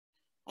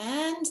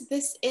and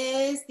this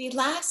is the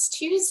last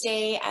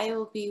Tuesday I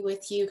will be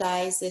with you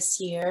guys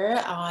this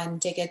year on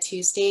Digga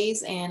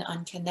Tuesdays and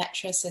on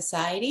Connectra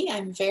Society.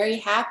 I'm very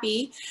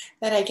happy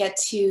that I get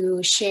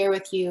to share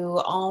with you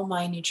all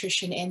my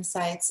nutrition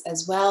insights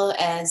as well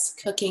as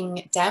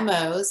cooking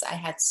demos. I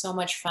had so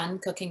much fun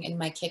cooking in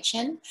my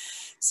kitchen.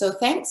 So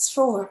thanks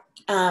for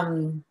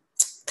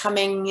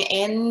coming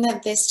in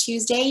this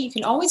Tuesday. You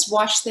can always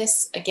watch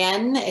this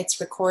again. It's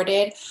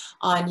recorded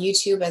on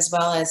YouTube as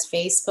well as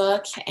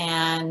Facebook,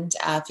 and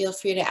feel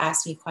free to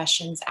ask me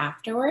questions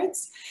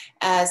afterwards,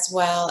 as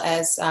well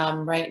as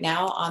right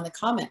now on the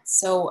comments.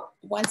 So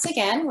once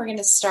again, we're going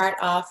to start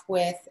off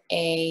with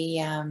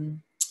a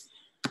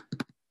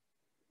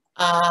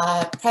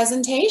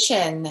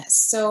presentation.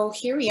 So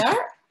here we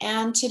are.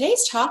 And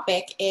today's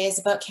topic is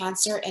about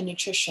cancer and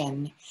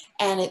nutrition.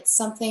 And it's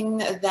something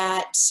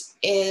that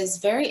is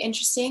very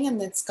interesting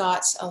and that's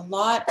got a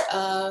lot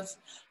of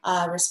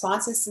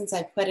responses since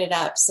I put it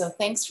up. So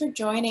thanks for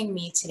joining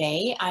me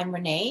today. I'm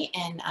Renee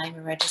and I'm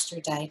a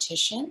registered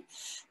dietitian,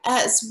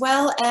 as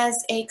well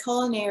as a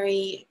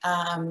culinary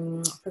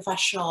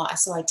professional.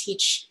 So I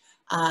teach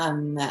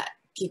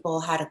people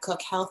how to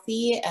cook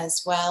healthy,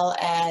 as well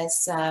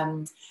as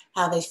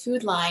have a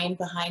food line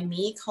behind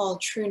me called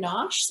True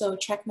Nosh. So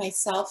check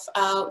myself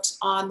out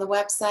on the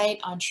website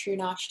on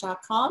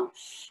truenosh.com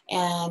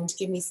and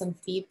give me some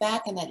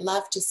feedback. And I'd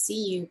love to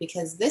see you,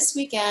 because this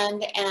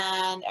weekend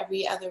and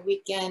every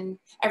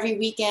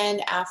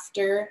weekend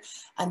after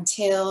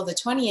until the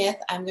 20th,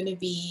 I'm going to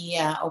be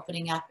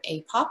opening up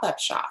a pop-up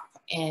shop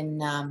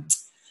in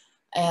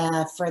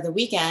for the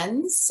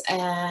weekends,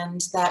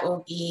 and that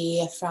will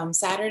be from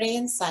Saturday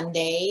and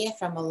Sunday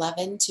from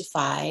 11 to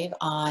 5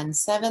 on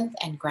 7th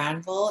and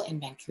Granville in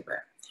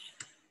Vancouver.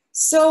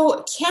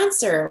 So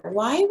cancer,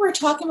 why we're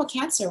talking about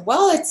cancer?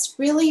 Well, it's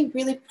really,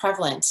 really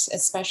prevalent,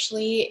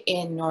 especially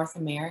in North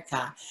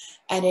America.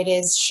 And it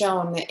is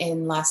shown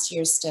in last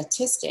year's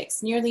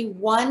statistics. Nearly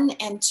 1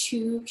 in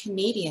 2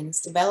 Canadians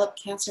develop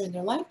cancer in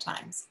their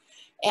lifetimes.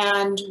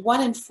 And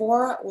 1 in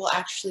 4 will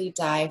actually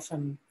die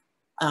from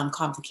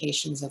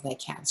complications of that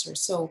cancer.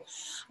 So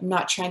I'm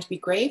not trying to be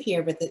grave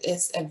here, but it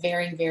is a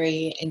very,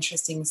 very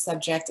interesting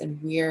subject,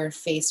 and we're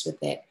faced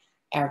with it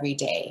every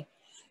day.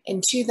 In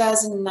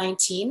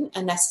 2019,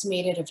 an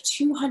estimated of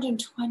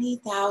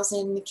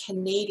 220,000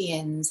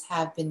 Canadians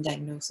have been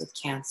diagnosed with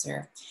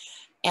cancer.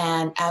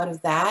 And out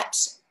of that,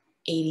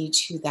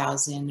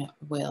 82,000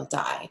 will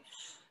die.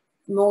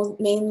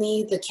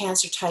 Mainly the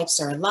cancer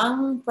types are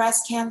lung,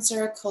 breast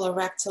cancer,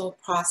 colorectal,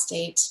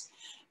 prostate,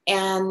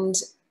 and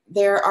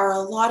there are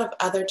a lot of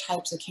other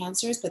types of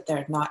cancers, but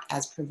they're not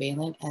as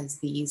prevalent as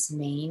these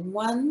main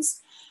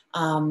ones,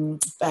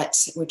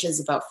 which is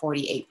about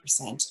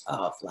 48%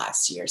 of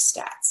last year's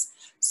stats.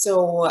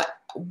 So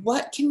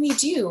what can we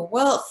do?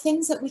 Well,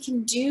 things that we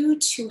can do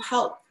to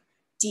help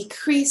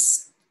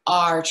decrease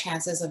our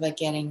chances of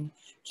getting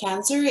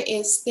cancer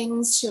is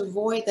things to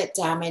avoid that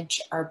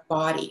damage our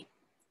body.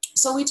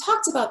 So we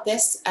talked about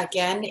this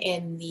again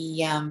in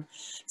the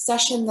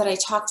session that I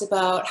talked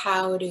about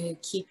how to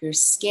keep your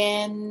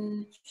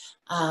skin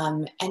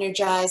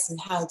energized and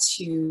how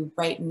to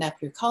brighten up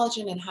your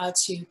collagen and how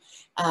to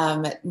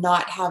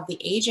not have the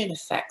aging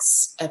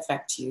effects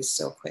affect you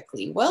so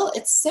quickly. Well,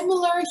 it's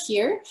similar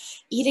here.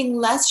 Eating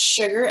less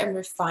sugar and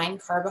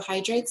refined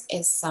carbohydrates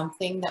is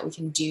something that we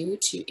can do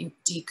to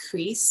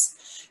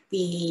decrease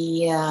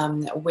the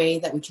way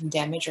that we can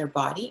damage our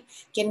body.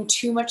 Getting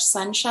too much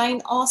sunshine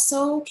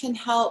also can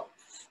help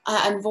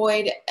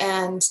avoid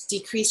and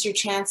decrease your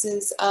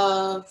chances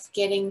of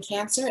getting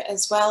cancer,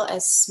 as well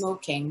as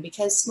smoking,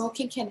 because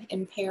smoking can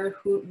impair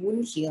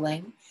wound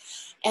healing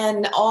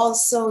and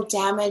also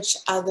damage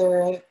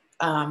other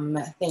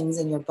things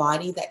in your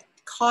body that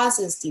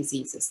causes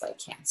diseases like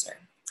cancer.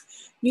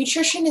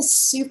 Nutrition is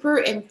super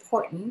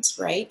important,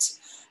 right?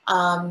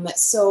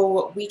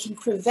 So we can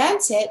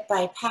prevent it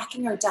by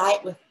packing our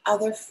diet with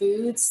other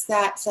foods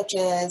such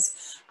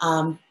as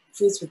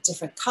foods with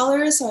different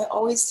colors. So I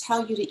always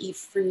tell you to eat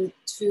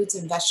foods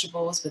and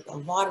vegetables with a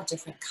lot of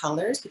different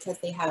colors, because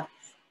they have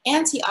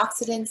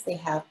antioxidants, they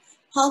have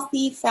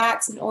healthy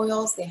fats and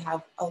oils, they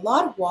have a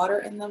lot of water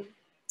in them,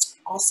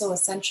 also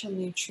essential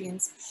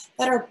nutrients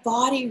that our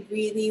body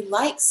really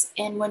likes.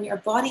 And when your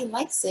body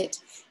likes it,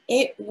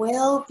 it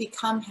will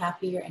become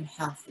happier and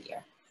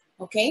healthier.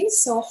 Okay,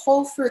 so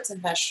whole fruits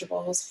and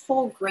vegetables,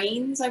 whole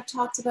grains I've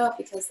talked about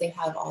because they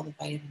have all the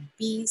vitamin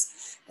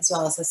Bs, as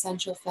well as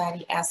essential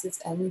fatty acids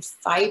and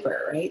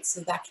fiber, right?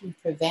 So that can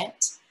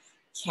prevent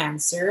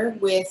cancer.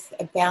 With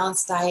a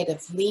balanced diet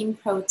of lean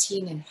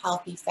protein and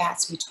healthy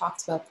fats. We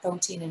talked about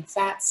protein and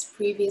fats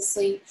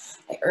previously.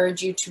 I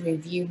urge you to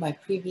review my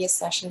previous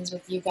sessions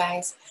with you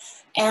guys.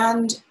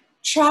 And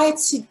try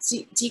to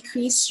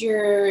decrease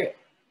your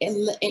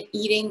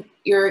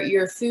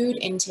food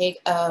intake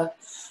of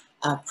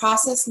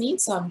processed meat.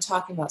 So I'm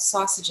talking about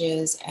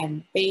sausages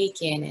and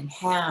bacon and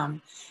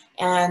ham,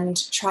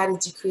 and try to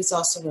decrease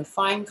also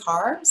refined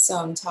carbs. So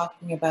I'm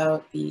talking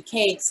about the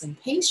cakes and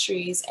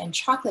pastries and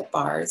chocolate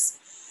bars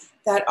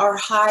that are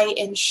high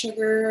in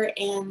sugar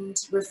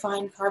and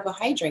refined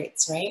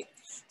carbohydrates, right?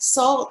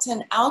 Salt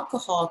and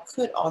alcohol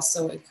could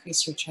also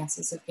increase your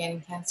chances of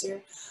getting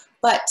cancer.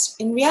 But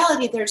in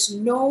reality, there's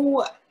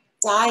no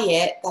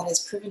diet that is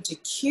proven to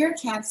cure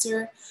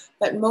cancer,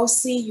 but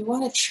mostly you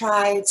want to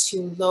try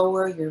to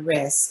lower your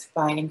risk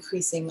by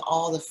increasing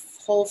all the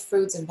whole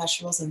fruits and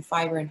vegetables and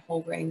fiber and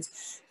whole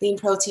grains, lean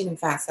protein and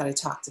fats that I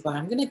talked about.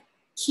 I'm going to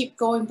keep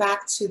going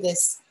back to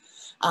this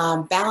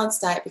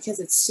balanced diet because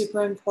it's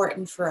super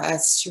important for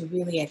us to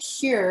really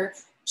adhere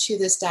to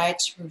this diet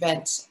to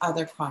prevent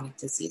other chronic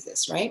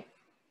diseases, right?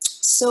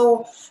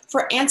 So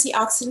for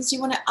antioxidants, you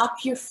want to up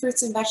your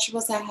fruits and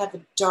vegetables that have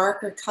a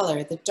darker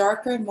color. The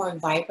darker and more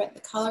vibrant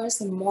the colors,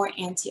 the more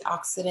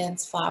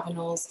antioxidants,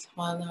 flavonoids,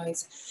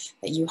 flavonoids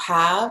that you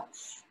have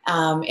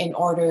in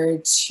order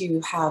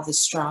to have the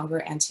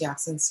stronger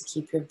antioxidants to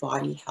keep your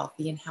body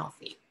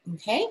healthy,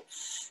 okay?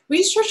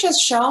 Research has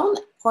shown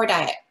poor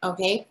diet,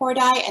 okay? Poor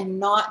diet and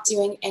not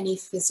doing any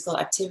physical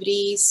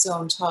activity. So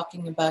I'm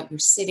talking about you're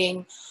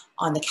sitting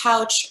on the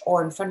couch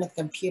or in front of the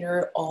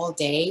computer all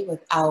day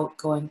without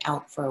going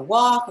out for a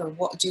walk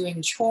or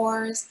doing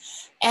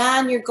chores.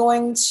 And you're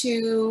going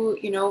to,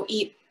 you know,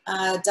 eat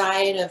a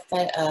diet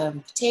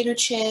of potato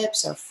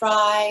chips or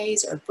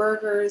fries or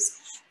burgers.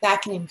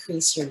 That can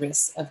increase your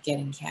risk of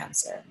getting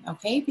cancer,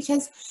 okay?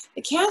 Because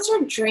the cancer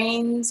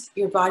drains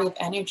your body of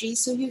energy,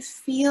 so you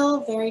feel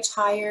very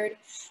tired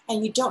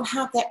and you don't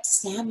have that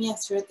stamina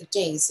throughout the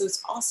day. So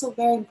it's also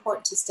very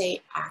important to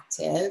stay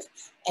active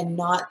and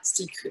not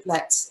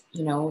let,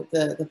 you know,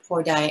 the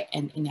poor diet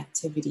and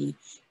inactivity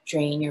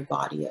drain your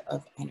body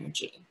of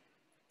energy.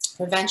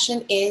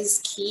 Prevention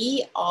is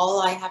key.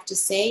 All I have to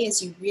say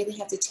is you really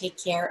have to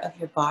take care of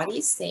your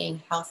body,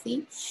 staying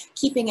healthy,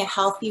 keeping a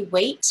healthy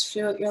weight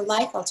throughout your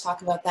life. I'll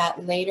talk about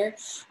that later.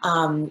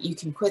 You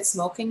can quit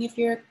smoking if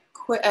you're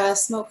a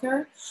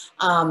smoker.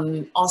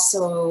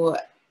 Also,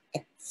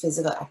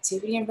 physical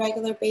activity on a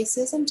regular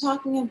basis. I'm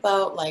talking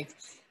about like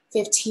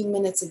 15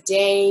 minutes a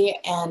day,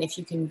 and if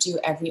you can do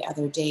every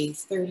other day,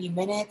 30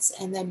 minutes,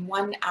 and then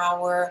 1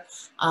 hour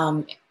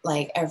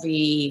like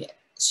every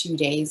 2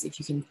 days if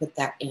you can put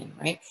that in,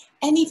 right?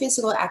 Any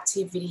physical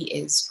activity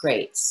is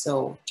great.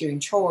 So doing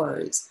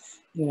chores,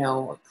 you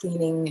know,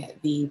 cleaning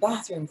the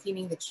bathroom,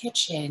 cleaning the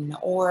kitchen,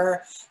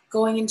 or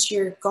going into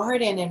your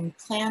garden and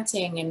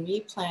planting and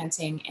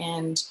replanting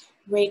and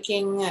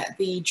raking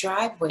the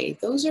driveway.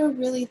 Those are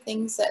really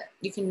things that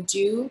you can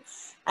do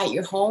at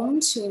your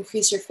home to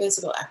increase your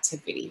physical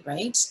activity,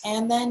 right?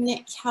 And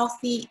then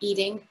healthy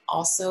eating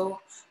also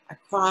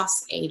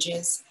across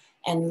ages,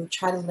 and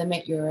try to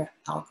limit your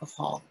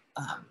alcohol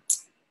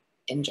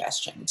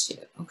ingestion too,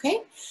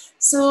 okay?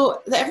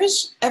 So the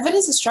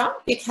evidence is strong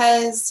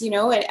because, you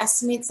know, it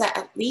estimates that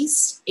at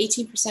least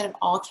 18% of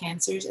all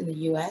cancers in the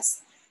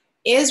US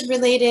is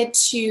related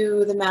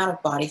to the amount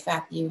of body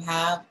fat that you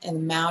have and the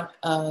amount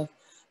of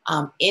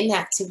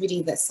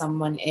inactivity that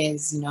someone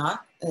is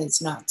not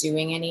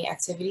doing any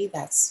activity.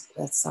 That's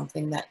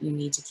something that you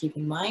need to keep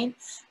in mind.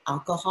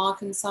 Alcohol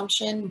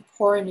consumption,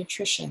 poor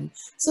nutrition.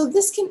 So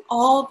this can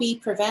all be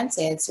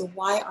prevented. So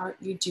why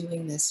aren't you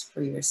doing this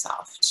for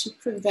yourself to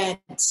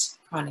prevent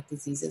chronic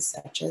diseases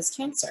such as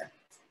cancer?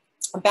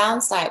 A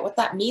balanced diet, what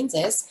that means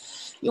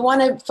is you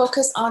want to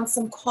focus on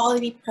some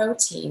quality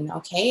protein,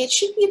 okay? It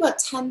should be about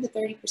 10 to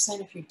 30%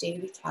 of your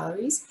daily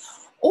calories.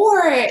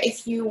 Or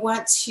if you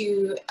want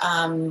to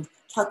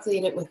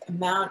calculate it with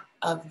amount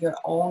of your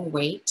own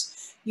weight,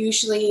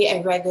 usually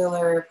a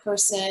regular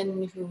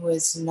person who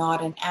is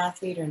not an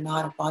athlete or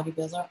not a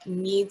bodybuilder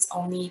needs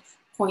only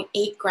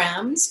 0.8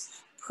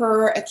 grams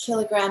per a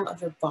kilogram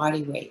of your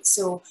body weight.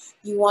 So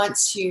you want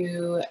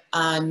to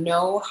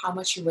know how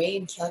much you weigh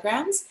in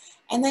kilograms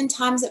and then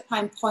times it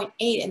by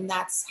 0.8, and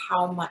that's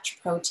how much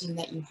protein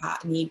that you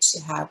need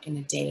to have in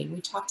a day.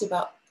 We talked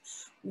about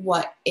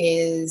what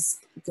is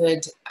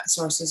good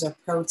sources of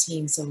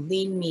protein, so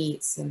lean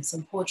meats and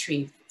some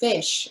poultry.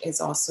 Fish is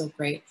also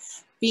great.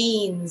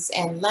 Beans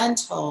and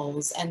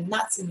lentils and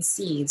nuts and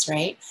seeds,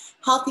 right?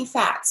 Healthy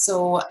fats,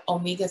 so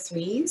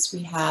omega-3s,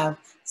 we have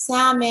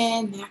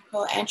salmon,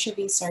 mackerel,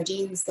 anchovies,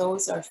 sardines.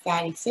 Those are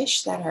fatty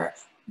fish that are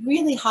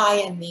really high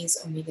in these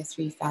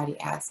omega-3 fatty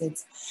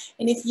acids.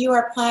 And if you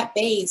are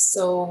plant-based,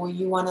 so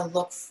you want to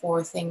look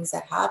for things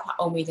that have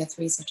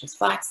omega-3 such as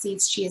flax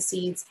seeds, chia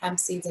seeds, hemp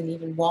seeds, and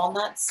even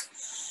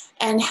walnuts.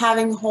 And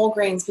having whole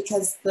grains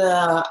because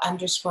the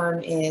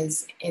endosperm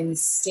is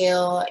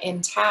still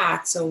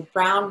intact. So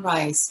brown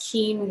rice,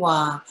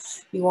 quinoa.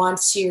 You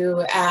want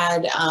to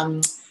add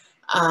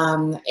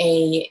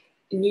a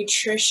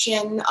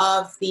nutrition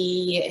of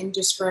the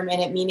endosperm in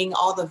it, meaning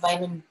all the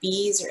vitamin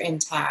Bs are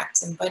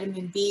intact. And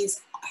vitamin Bs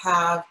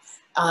have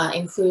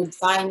include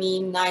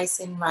thiamine,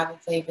 niacin,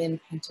 riboflavin,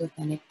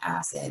 pantothenic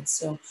acid.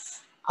 So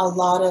a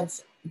lot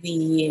of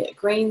the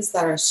grains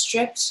that are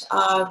stripped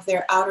of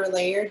their outer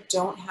layer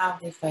don't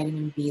have the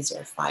vitamin Bs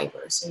or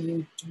fiber. So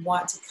you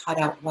want to cut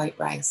out white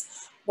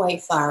rice,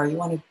 white flour. You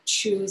want to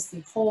choose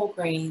the whole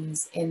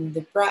grains in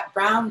the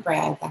brown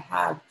bread that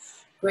have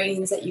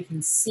grains that you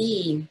can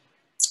see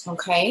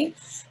Okay,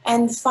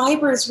 and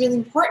fiber is really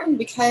important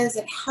because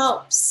it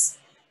helps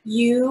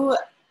you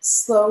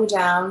slow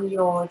down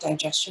your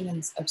digestion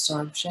and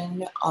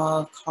absorption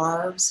of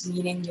carbs,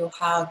 meaning you'll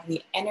have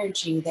the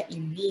energy that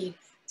you need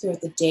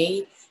throughout the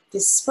day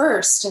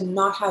dispersed and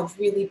not have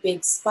really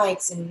big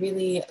spikes and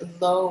really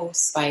low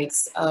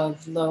spikes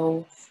of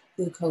low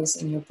glucose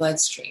in your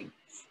bloodstream.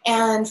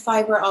 And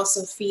fiber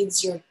also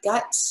feeds your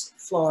gut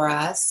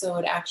flora, so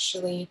it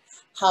actually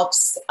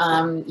helps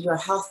your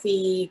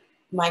healthy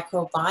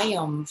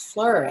microbiome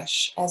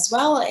flourish, as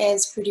well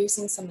as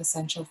producing some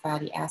essential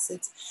fatty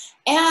acids.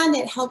 And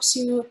it helps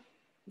you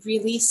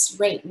release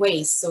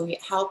waste. So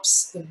it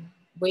helps the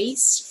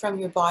waste from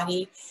your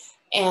body,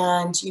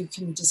 and you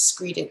can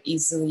excrete it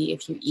easily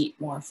if you eat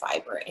more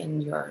fiber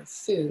in your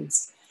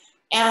foods.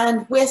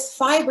 And with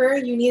fiber,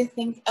 you need to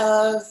think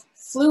of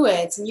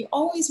fluids, and you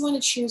always want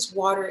to choose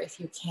water if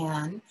you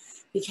can,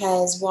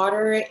 because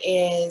water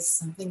is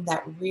something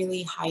that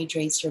really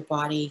hydrates your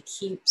body,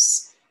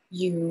 keeps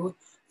you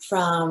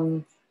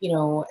from,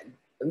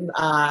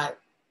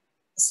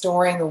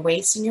 storing the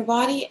waste in your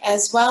body,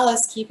 as well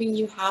as keeping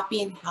you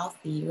happy and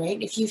healthy,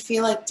 right? If you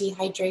feel like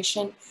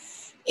dehydration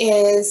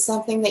is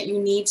something that you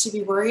need to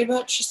be worried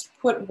about, just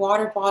put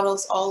water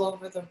bottles all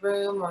over the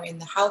room or in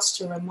the house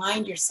to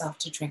remind yourself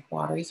to drink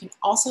water. You can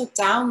also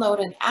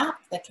download an app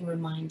that can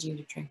remind you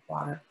to drink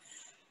water.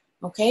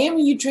 Okay, and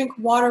when you drink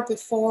water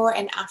before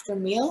and after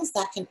meals,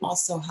 that can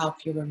also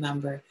help you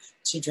remember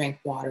to drink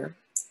water.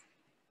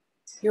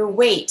 Your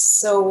weight.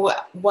 So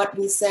what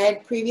we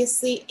said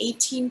previously,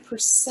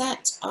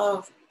 18%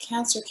 of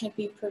cancer can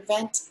be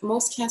prevented.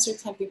 Most cancer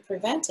can be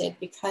prevented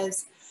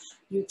because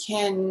you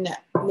can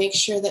make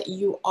sure that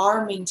you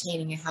are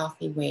maintaining a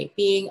healthy weight.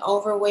 Being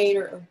overweight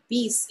or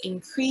obese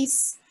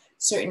increase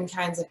certain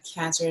kinds of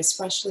cancer,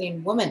 especially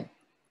in women,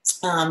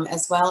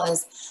 as well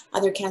as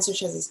other cancers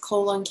such as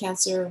colon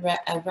cancer,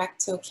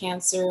 rectal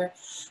cancer,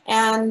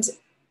 and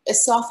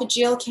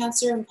esophageal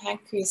cancer and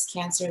pancreas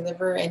cancer,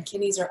 liver and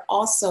kidneys are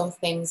also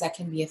things that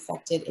can be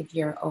affected if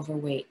you're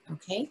overweight,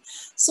 okay?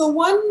 So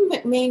one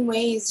main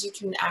way is you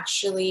can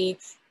actually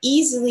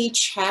easily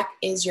check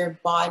is your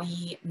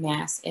body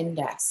mass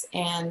index.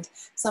 And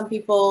some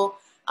people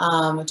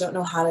don't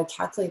know how to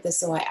calculate this,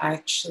 so I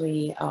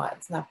actually,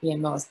 it's not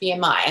BMO, it's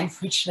BMI.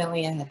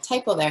 Unfortunately, I had a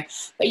typo there.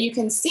 But you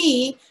can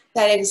see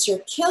that it is your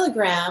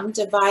kilogram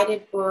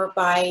divided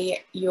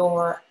by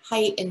your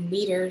height in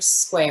meters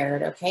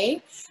squared,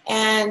 okay?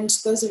 And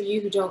those of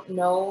you who don't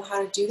know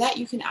how to do that,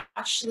 you can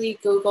actually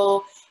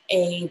Google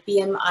a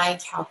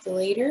BMI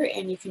calculator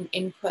and you can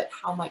input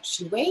how much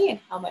you weigh and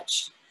how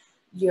much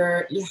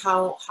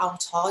how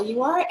tall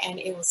you are, and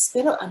it will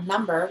spit out a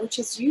number, which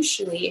is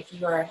usually, if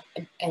you are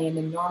in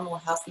a normal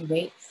healthy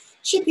weight,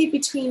 should be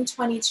between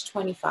 20 to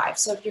 25.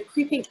 So if you're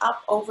creeping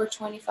up over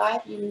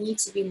 25, you need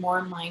to be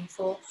more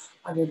mindful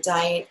of your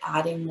diet,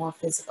 adding more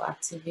physical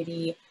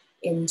activity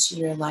into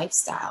your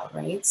lifestyle,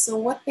 right? So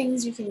what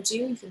things you can do,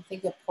 you can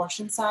think of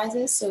portion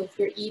sizes. So if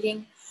you're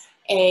eating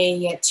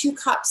 2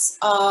 cups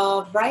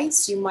of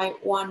rice, you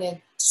might want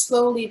to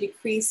slowly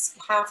decrease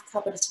half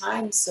cup at a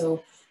time.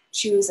 So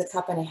choose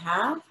 1.5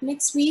 cups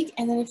next week.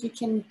 And then if you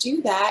can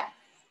do that,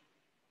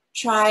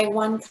 try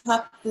 1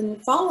 cup the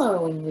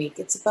following week.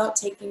 It's about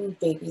taking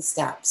baby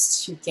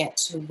steps to get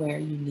to where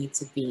you need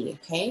to be,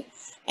 okay?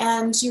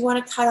 And you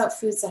want to cut out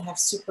foods that have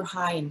super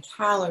high in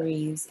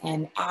calories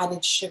and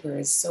added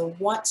sugars. So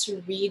want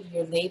to read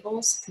your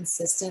labels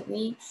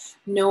consistently,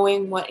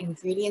 knowing what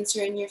ingredients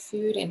are in your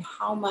food and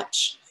how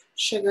much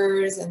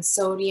sugars and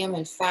sodium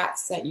and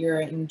fats that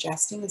you're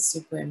ingesting is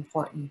super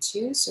important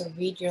too. So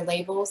read your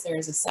labels.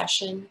 There's a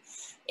session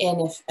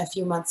in a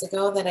few months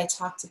ago that I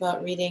talked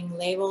about reading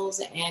labels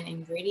and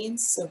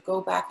ingredients. So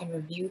go back and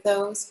review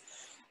those.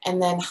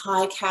 And then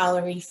high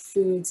calorie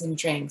foods and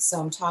drinks. So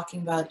I'm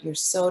talking about your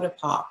soda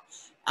pop.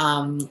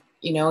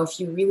 If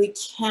you really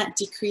can't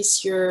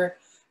decrease your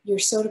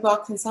soda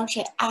pop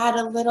consumption, add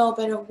a little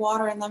bit of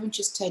water and lemon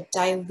just to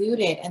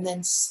dilute it and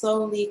then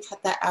slowly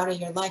cut that out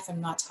of your life.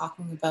 I'm not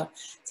talking about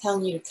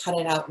telling you to cut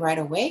it out right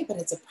away, but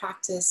it's a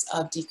practice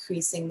of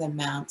decreasing the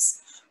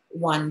amounts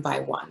one by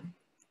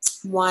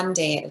one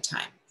day at a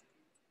time.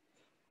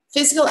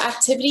 Physical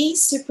activity,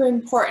 super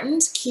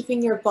important,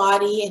 keeping your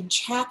body in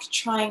check,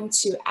 trying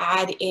to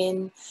add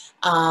in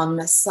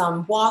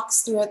some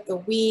walks throughout the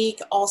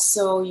week.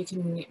 Also, you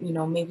can,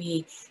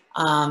 maybe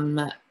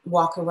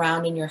walk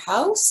around in your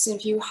house.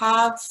 If you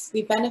have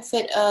the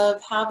benefit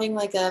of having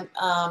like a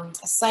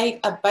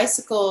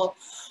bicycle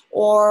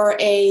or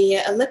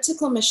a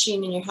elliptical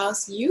machine in your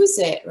house, use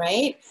it,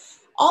 right?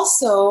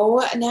 Also,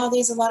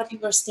 nowadays a lot of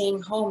people are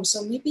staying home,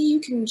 so maybe you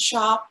can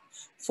shop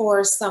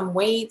for some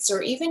weights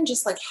or even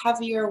just like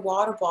heavier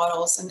water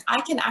bottles. And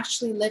I can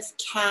actually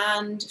lift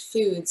canned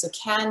food. So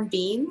canned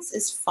beans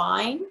is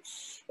fine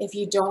if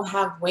you don't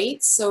have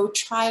weights. So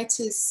try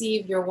to see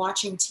if you're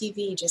watching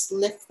TV, just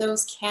lift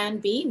those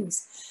canned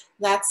beans.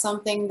 That's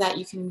something that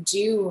you can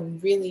do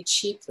really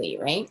cheaply,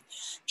 right?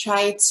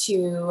 Try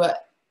to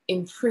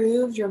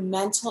improve your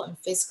mental and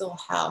physical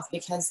health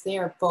because they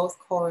are both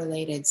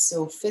correlated.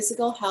 So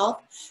physical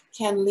health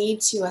can lead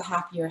to a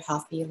happier,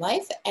 healthy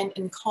life, and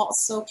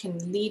also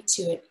can lead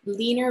to a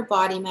leaner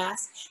body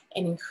mass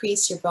and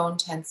increase your bone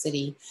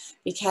density,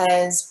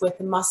 because with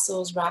the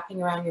muscles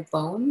wrapping around your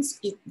bones,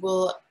 it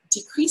will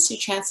decrease your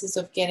chances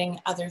of getting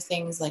other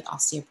things like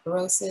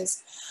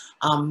osteoporosis.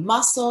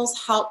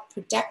 Muscles help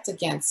protect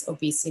against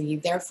obesity,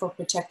 therefore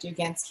protect you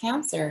against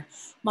cancer.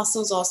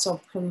 Muscles also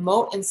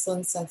promote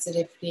insulin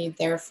sensitivity,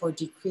 therefore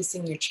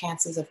decreasing your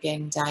chances of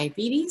getting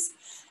diabetes,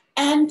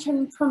 and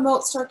can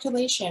promote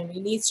circulation. We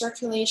need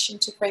circulation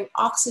to bring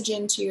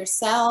oxygen to your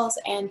cells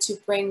and to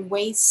bring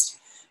waste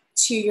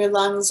to your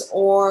lungs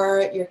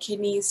or your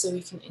kidneys so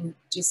you can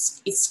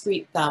just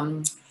excrete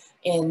them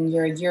in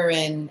your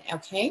urine,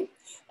 okay?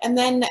 And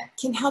then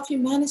can help you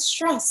manage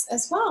stress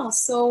as well.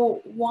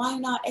 So why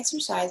not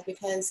exercise?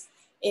 Because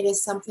it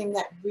is something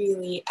that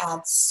really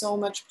adds so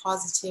much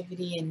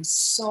positivity and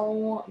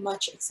so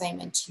much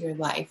excitement to your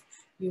life.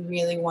 You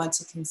really want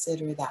to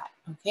consider that,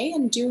 okay?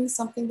 And doing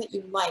something that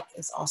you like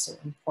is also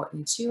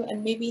important too.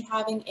 And maybe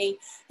having a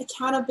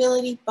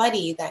accountability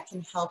buddy that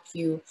can help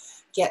you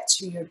get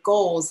to your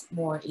goals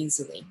more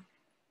easily.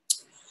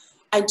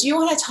 I do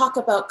want to talk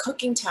about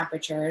cooking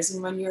temperatures,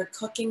 and when you're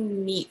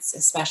cooking meats,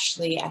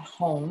 especially at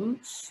home,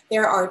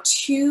 there are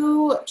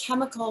two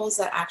chemicals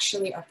that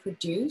actually are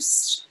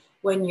produced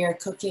when you're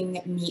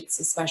cooking meats,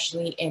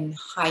 especially in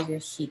higher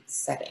heat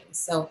settings.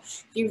 So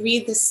if you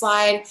read the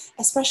slide,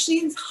 especially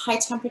in high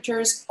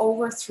temperatures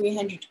over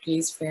 300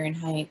 degrees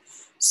Fahrenheit,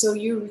 so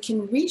you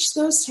can reach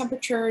those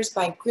temperatures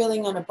by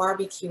grilling on a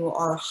barbecue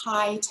or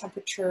high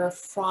temperature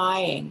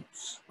frying,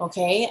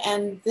 okay?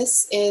 And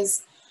this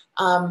is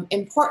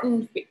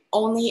important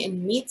only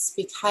in meats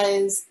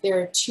because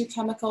there are two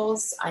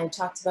chemicals. I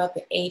talked about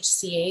the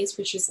HCAs,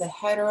 which is the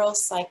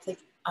heterocyclic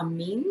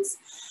amines,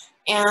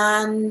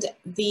 and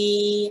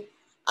the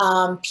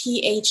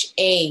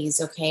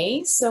PHAs,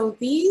 okay? So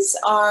these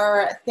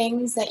are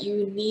things that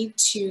you need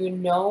to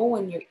know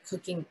when you're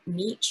cooking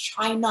meat.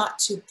 Try not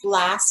to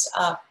blast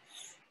up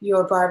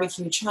your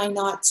barbecue. Try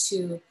not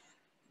to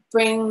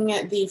bring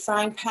the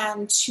frying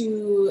pan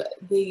to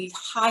the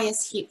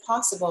highest heat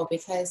possible,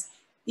 because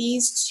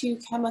these two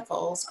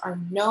chemicals are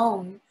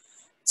known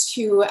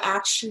to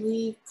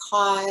actually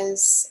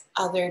cause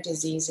other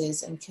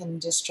diseases and can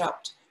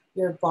disrupt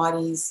your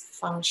body's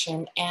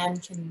function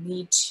and can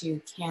lead to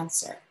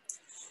cancer.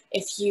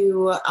 If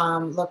you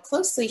look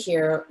closely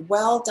here,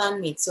 well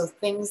done meat, so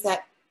things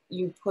that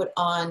you put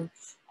on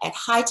at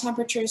high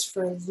temperatures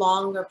for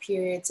longer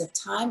periods of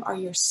time, are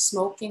your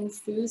smoking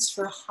foods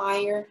for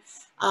higher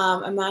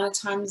amount of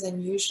times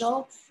than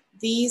usual.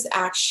 These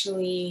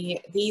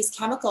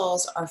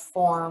chemicals are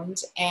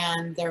formed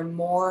and they're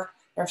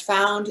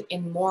found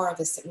in more of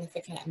a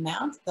significant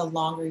amount the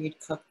longer you'd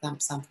cook them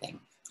something,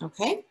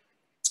 okay?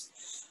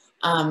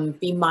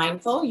 Be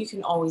mindful, you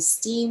can always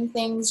steam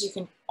things, you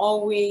can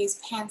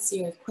always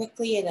pan-sear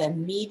quickly at a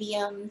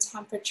medium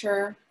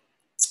temperature,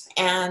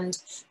 and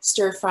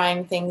stir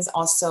frying things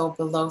also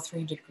below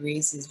 300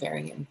 degrees is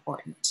very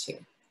important too,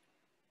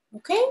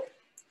 okay?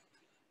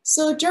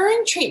 So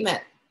during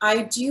treatment,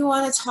 I do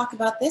want to talk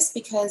about this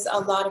because a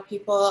lot of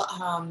people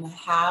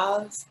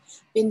have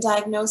been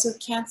diagnosed with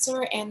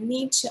cancer and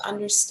need to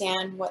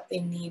understand what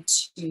they need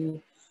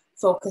to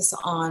focus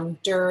on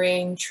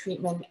during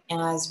treatment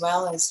as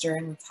well as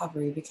during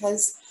recovery,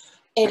 because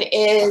it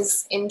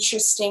is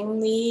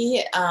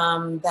interestingly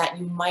that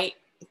you might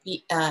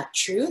be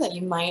true that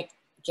you might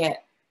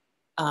get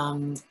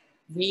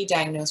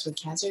re-diagnosed with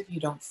cancer if you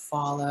don't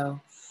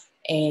follow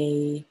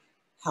a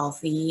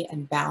healthy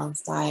and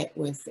balanced diet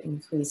with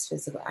increased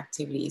physical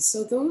activity.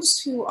 So those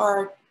who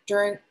are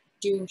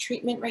doing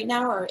treatment right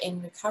now or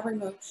in recovery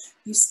mode,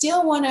 you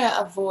still want to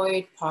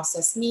avoid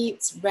processed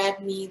meats,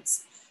 red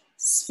meats,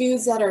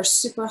 foods that are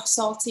super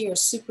salty or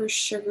super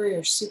sugary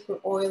or super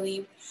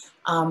oily.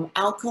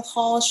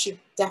 Alcohol should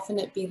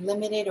definitely be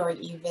limited or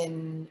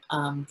even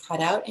cut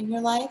out in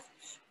your life.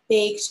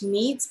 Baked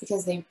meats,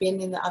 because they've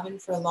been in the oven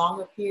for a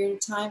longer period of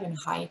time and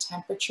high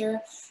temperature.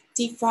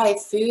 Deep fried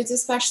foods,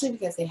 especially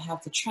because they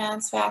have the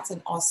trans fats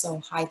and also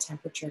high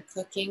temperature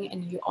cooking,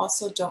 and you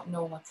also don't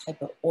know what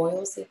type of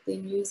oils they've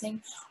been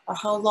using or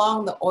how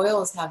long the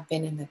oils have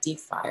been in the deep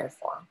fryer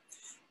for.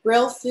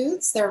 Grilled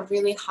foods, they're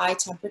really high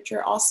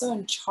temperature also,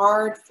 and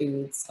charred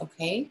foods,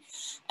 okay?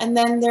 And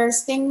then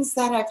there's things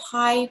that have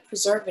high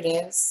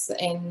preservatives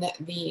in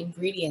the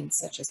ingredients,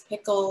 such as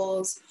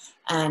pickles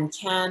and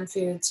canned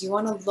foods. You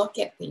want to look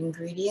at the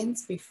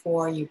ingredients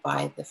before you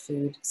buy the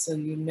food so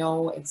you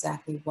know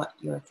exactly what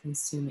you're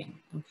consuming,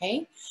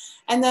 okay?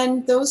 And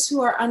then those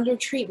who are under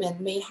treatment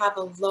may have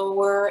a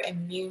lower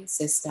immune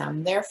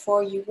system.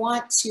 Therefore, you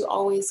want to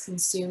always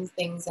consume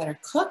things that are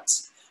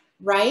cooked,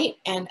 right?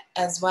 And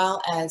as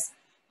well as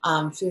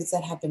foods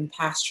that have been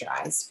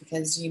pasteurized,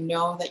 because you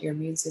know that your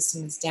immune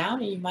system is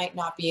down and you might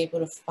not be able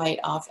to fight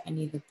off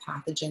any of the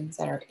pathogens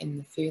that are in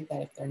the food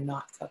that if they're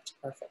not cooked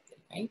perfectly,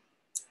 right?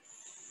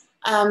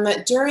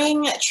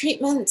 During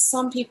treatment,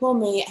 some people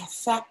may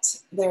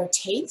affect their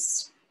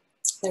taste.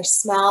 their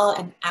smell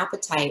and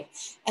appetite.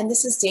 And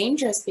this is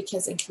dangerous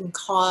because it can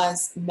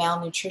cause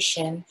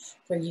malnutrition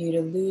for you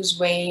to lose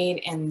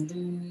weight and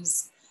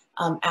lose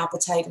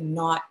appetite, and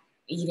not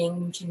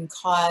eating can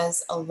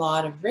cause a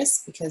lot of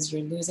risk because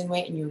you're losing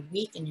weight and you're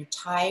weak and you're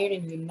tired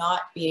and you're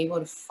not be able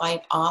to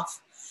fight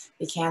off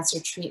the cancer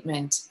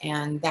treatment.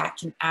 And that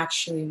can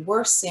actually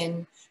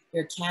worsen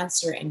your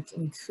cancer and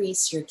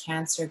increase your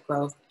cancer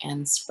growth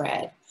and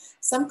spread.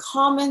 Some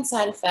common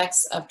side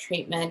effects of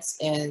treatment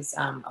is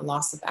a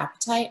loss of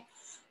appetite,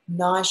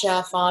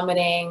 nausea,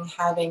 vomiting,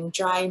 having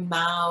dry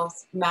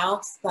mouth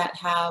that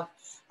have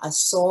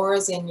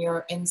sores in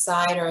your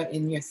inside or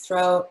in your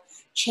throat,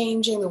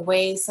 changing the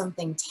way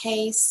something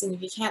tastes. And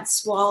if you can't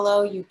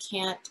swallow, you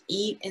can't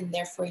eat, and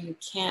therefore you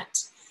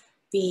can't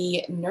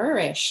be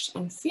nourished.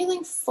 And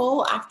feeling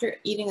full after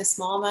eating a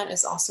small amount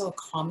is also a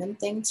common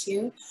thing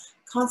too.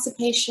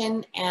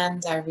 Constipation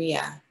and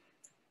diarrhea.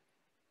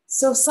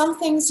 So some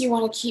things you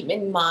want to keep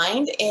in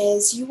mind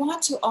is you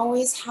want to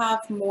always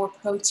have more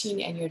protein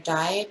in your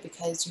diet,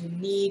 because you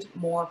need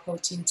more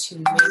protein to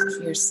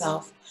make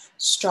yourself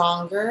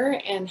stronger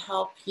and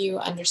help you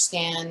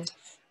understand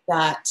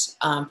that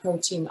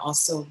protein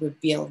also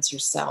rebuilds your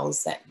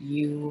cells that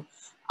you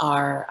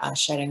are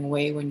shedding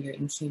away when you're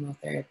in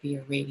chemotherapy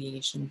or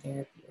radiation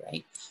therapy,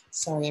 right?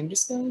 Sorry, I'm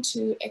just going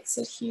to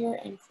exit here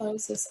and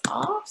close this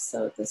off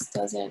so this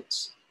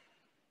doesn't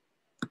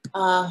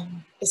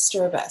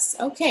disturb us.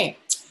 Okay,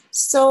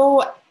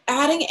 so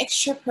adding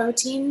extra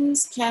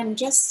proteins can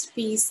just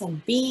be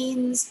some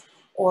beans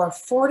or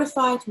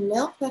fortified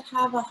milk that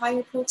have a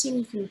higher protein.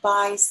 You can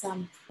buy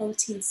some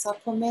protein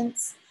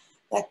supplements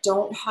that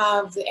don't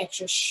have the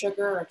extra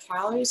sugar or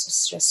calories,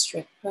 it's just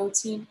strict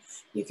protein.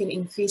 You can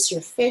increase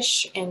your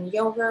fish and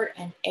yogurt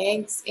and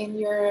eggs in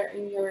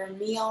your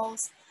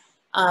meals.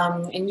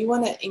 And you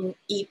want to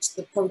eat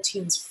the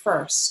proteins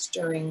first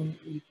during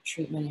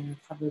treatment and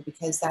recovery,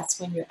 because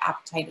that's when your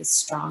appetite is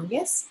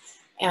strongest,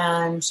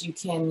 and you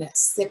can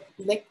sip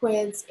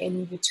liquids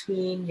in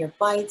between your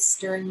bites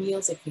during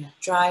meals if you have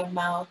dry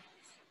mouth.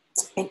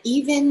 And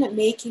even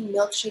making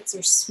milkshakes or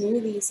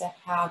smoothies that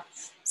have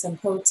some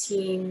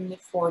protein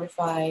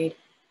fortified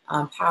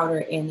powder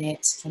in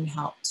it can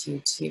help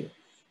too.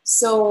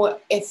 So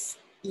if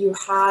you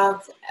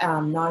have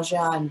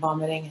nausea and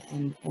vomiting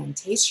and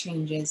taste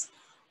changes,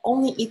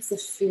 only eat the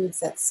foods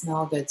that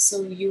smell good.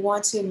 So you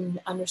want to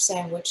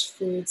understand which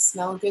foods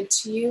smell good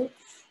to you,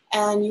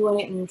 and you want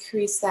to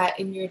increase that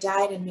in your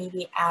diet and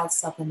maybe add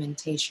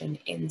supplementation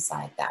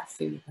inside that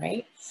food,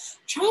 right?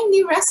 Trying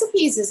new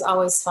recipes is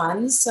always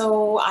fun.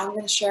 So I'm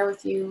going to share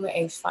with you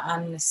a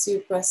fun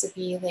soup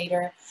recipe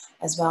later,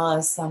 as well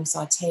as some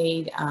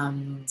sauteed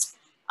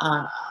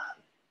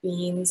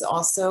beans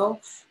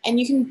also. And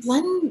you can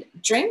blend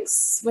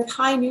drinks with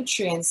high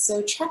nutrients.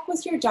 So check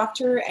with your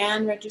doctor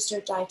and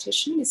registered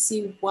dietitian to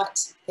see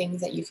what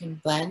things that you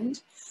can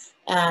blend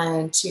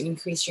and to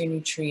increase your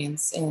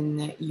nutrients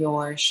in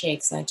your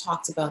shakes. And I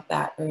talked about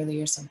that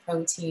earlier, some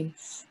protein,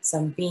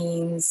 some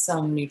beans,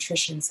 some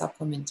nutrition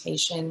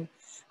supplementation,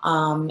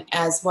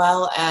 as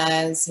well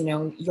as,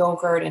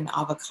 yogurt and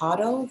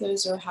avocado.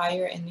 Those are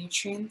higher in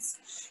nutrients.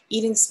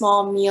 Eating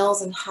small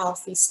meals and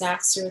healthy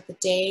snacks throughout the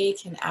day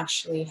can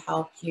actually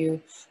help you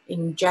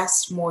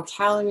ingest more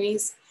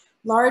calories.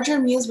 Larger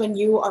meals when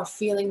you are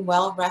feeling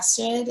well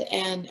rested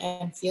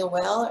and feel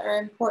well are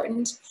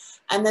important.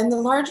 And then the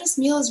largest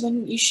meal is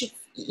when you should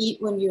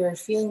eat when you're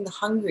feeling the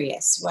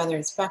hungriest, whether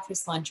it's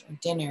breakfast, lunch, or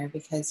dinner,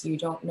 because you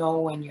don't know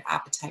when your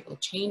appetite will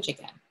change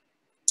again.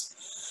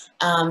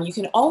 You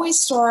can always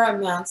store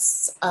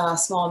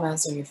small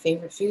amounts of your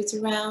favorite foods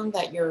around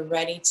that you're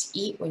ready to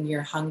eat when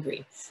you're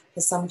hungry.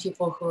 Because some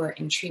people who are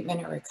in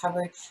treatment or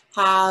recovery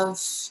have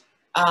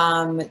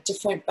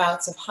different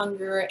bouts of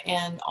hunger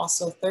and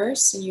also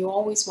thirst. And you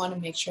always want to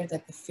make sure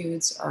that the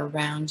foods are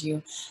around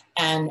you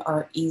and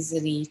are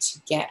easily to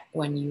get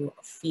when you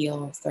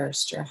feel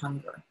thirst or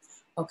hunger.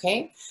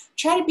 Okay,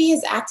 try to be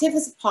as active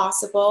as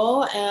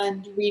possible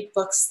and read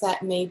books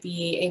that may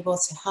be able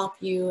to help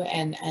you,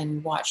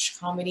 and watch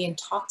comedy and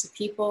talk to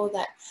people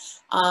that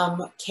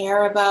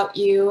care about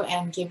you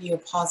and give you a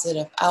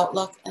positive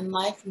outlook in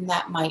life, and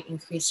that might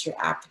increase your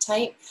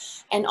appetite.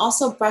 And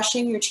also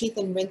brushing your teeth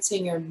and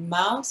rinsing your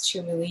mouth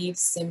to relieve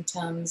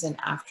symptoms and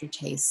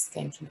aftertaste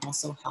can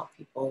also help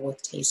people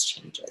with taste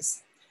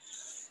changes.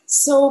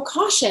 So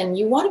caution,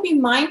 you want to be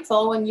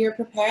mindful when you're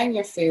preparing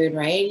your food,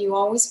 right? You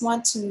always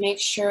want to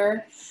make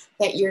sure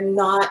that you're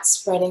not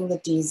spreading the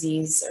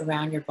disease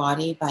around your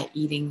body by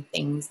eating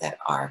things that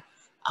are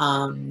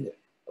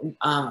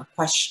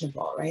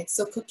questionable, right?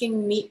 So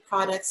cooking meat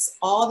products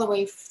all the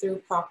way through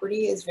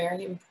properly is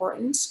very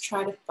important.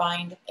 Try to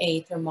find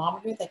a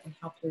thermometer that can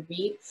help you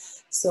read.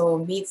 So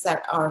meats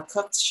that are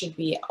cooked should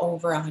be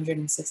over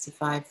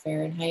 165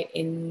 Fahrenheit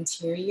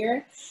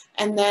interior.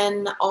 And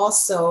then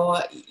also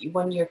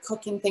when you're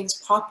cooking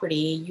things properly,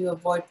 you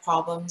avoid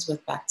problems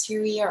with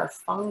bacteria or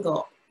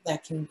fungal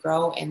that can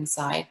grow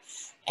inside.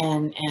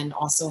 And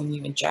also when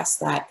you ingest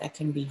that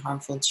can be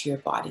harmful to your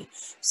body.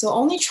 So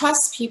only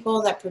trust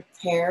people that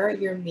prepare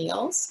your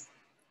meals.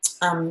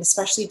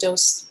 especially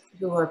those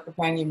who are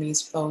preparing your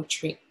meals for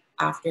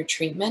after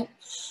treatment.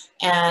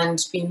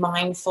 And be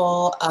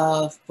mindful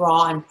of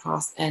raw and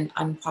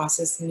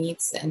unprocessed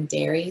meats and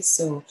dairy.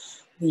 So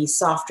the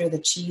softer the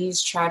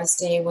cheese, try to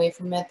stay away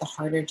from it. The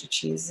harder the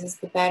cheese is,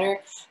 the better.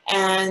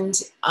 And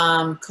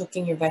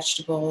cooking your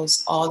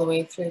vegetables all the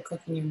way through,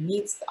 cooking your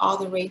meats all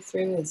the way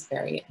through is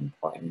very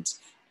important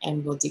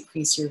and will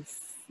decrease your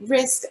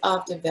risk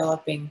of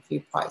developing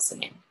food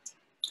poisoning.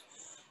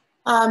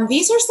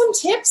 These are some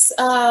tips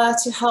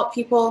to help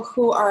people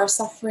who are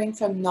suffering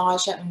from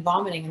nausea and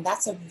vomiting, and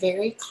that's a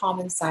very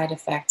common side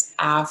effect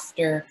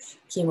after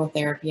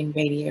chemotherapy and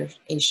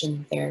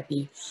radiation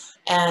therapy.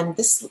 And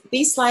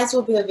these slides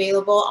will be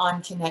available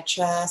on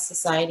ConnecTogether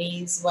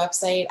Society's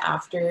website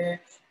after.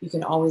 You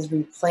can always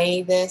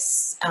replay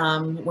this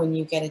when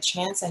you get a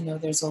chance. I know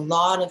there's a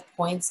lot of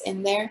points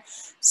in there,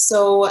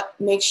 so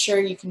make sure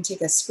you can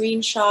take a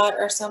screenshot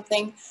or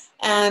something.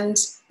 And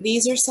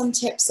these are some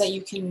tips that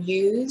you can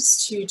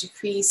use to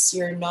decrease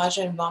your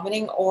nausea and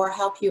vomiting or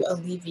help you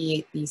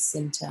alleviate these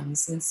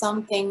symptoms. And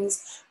some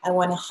things I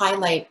want to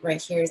highlight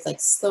right here is like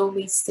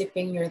slowly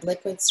sipping your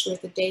liquids through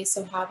the day.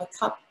 So have a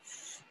cup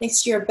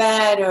next to your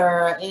bed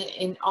or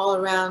in all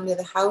around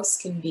the house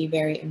can be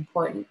very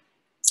important.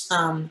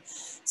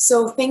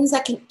 So things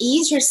that can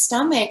ease your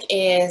stomach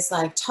is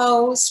like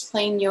toast,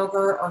 plain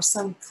yogurt, or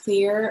some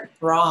clear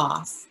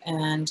broth.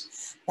 And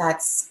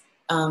that's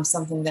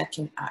something that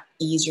can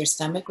ease your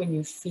stomach when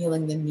you're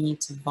feeling the need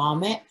to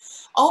vomit.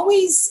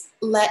 Always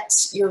let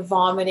your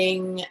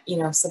vomiting,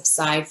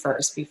 subside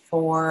first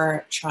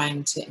before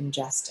trying to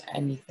ingest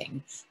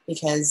anything,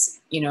 because,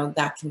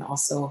 that can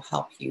also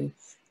help you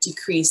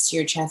decrease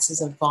your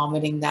chances of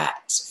vomiting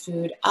that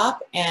food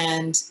up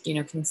and,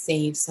 can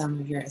save some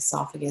of your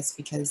esophagus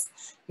because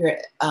you're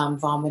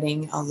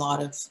vomiting a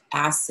lot of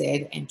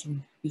acid and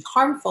can be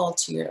harmful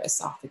to your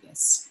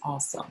esophagus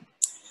also.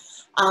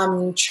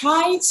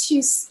 Try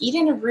to eat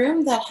in a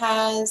room that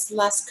has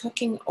less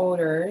cooking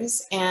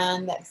odors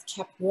and that's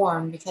kept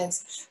warm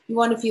because you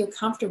want to feel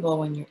comfortable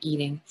when you're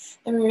eating.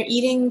 And when you're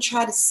eating,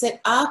 try to sit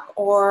up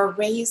or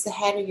raise the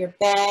head of your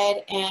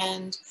bed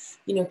and,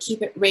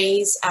 keep it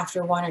raised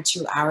after 1 or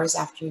 2 hours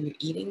after you're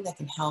eating. That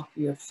can help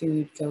your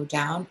food go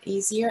down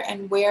easier.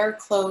 And wear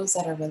clothes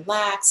that are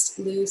relaxed,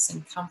 loose,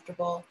 and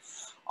comfortable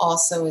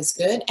also is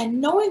good. And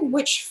knowing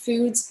which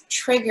foods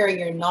trigger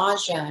your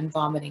nausea and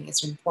vomiting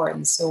is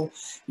important. So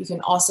you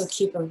can also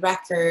keep a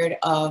record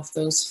of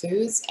those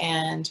foods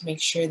and make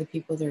sure the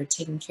people that are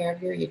taking care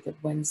of you are your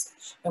good ones.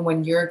 And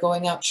when you're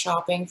going out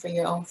shopping for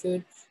your own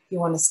food, you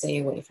want to stay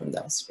away from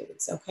those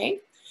foods, okay?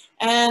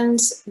 And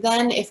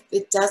then if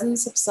it doesn't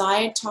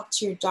subside, talk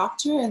to your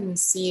doctor and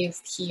see if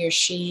he or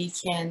she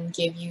can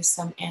give you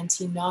some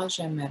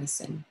anti-nausea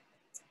medicine.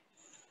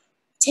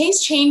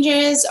 Taste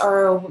changes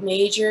are a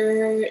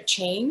major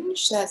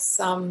change that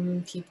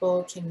some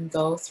people can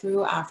go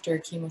through after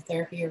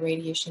chemotherapy or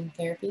radiation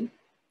therapy.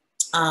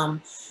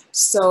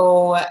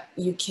 So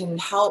you can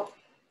help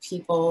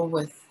people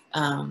with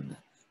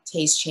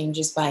taste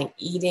changes by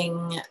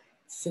eating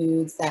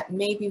foods that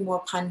may be more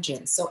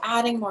pungent. So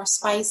adding more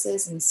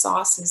spices and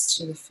sauces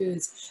to the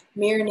foods,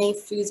 marinate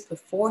foods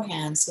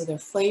beforehand so their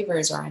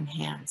flavors are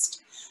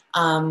enhanced.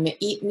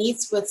 Eat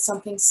meats with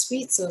something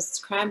sweet, so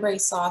cranberry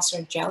sauce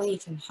or jelly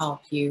can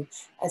help you,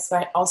 as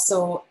well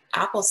also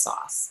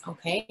applesauce,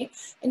 okay?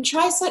 And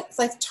try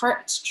like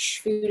tart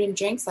food and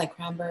drinks like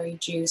cranberry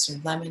juice or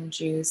lemon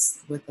juice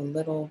with a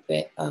little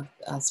bit of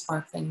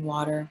sparkling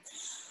water.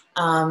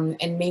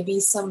 And maybe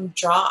some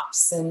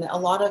drops. And a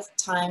lot of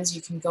times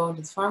you can go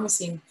into the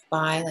pharmacy and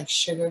buy like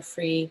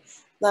sugar-free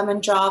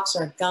lemon drops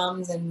or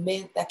gums and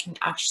mint that can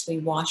actually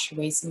wash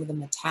away some of the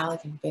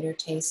metallic and bitter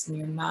taste in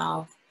your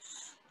mouth.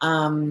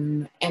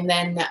 And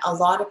then a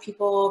lot of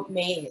people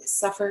may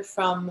suffer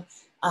from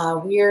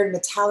weird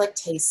metallic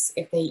tastes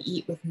if they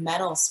eat with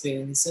metal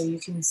spoons. So you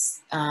can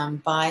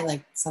buy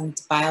like some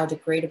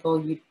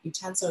biodegradable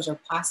utensils or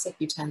plastic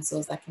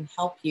utensils that can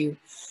help you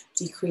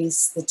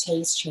decrease the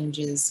taste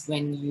changes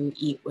when you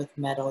eat with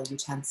metal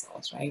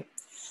utensils, right?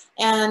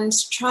 And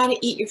try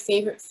to eat your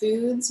favorite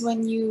foods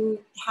when you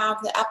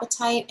have the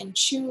appetite and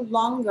chew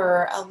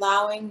longer,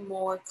 allowing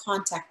more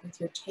contact with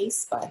your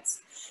taste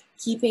buds.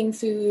 Keeping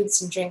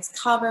foods and drinks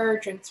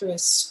covered, drink through a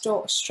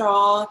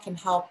straw can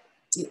help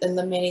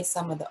eliminate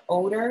some of the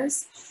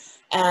odors.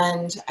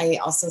 And I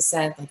also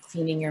said like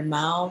cleaning your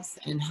mouth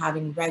and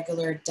having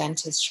regular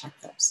dentist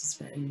checkups is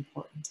very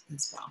important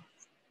as well.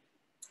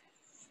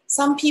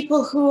 Some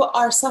people who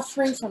are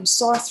suffering from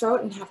sore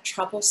throat and have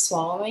trouble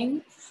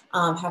swallowing,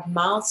 have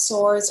mouth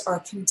sores or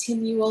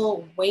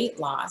continual weight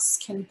loss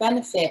can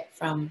benefit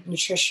from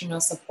nutritional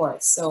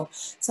support. So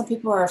some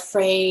people are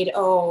afraid,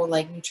 oh,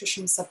 like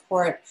nutrition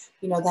support,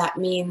 that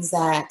means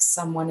that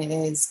someone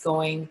is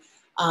going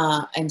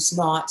and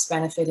not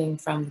benefiting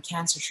from the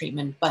cancer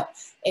treatment, but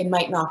it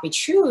might not be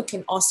true. It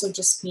can also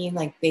just mean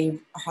like they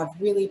have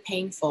really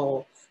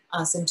painful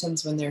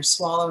symptoms when they're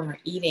swallowing or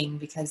eating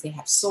because they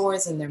have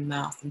sores in their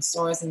mouth and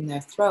sores in their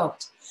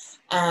throat.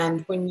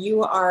 And when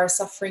you are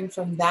suffering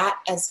from that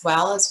as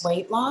well as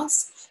weight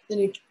loss,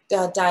 the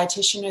the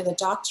dietitian or the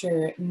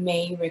doctor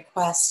may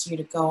request you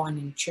to go on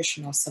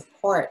nutritional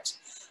support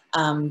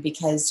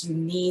because you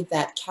need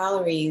that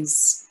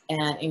calories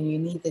and you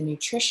need the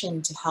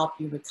nutrition to help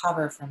you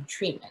recover from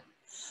treatment.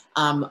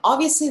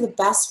 Obviously, the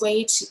best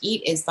way to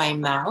eat is by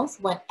mouth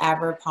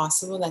whenever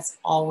possible. That's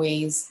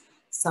always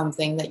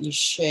something that you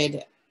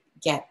should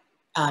get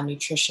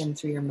nutrition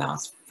through your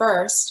mouth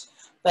first.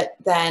 But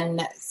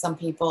then some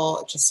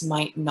people just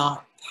might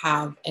not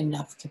have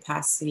enough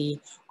capacity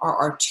or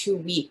are too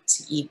weak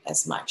to eat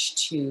as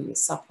much to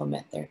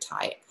supplement their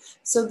diet.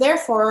 So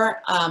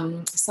therefore,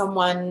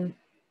 someone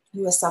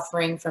who is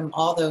suffering from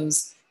all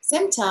those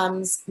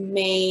symptoms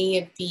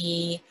may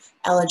be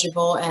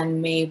eligible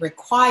and may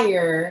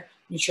require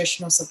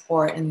nutritional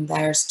support. And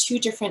there's two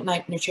different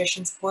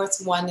nutrition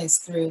supports. One is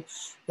through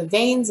the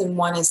veins and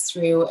one is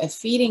through a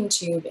feeding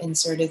tube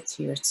inserted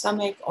to your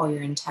stomach or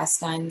your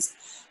intestines.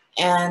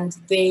 And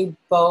they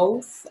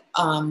both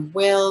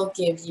will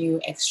give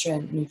you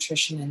extra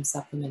nutrition and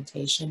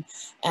supplementation.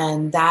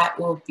 And that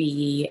will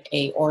be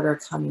an order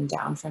coming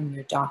down from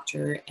your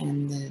doctor,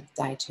 and the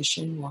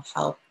dietitian will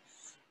help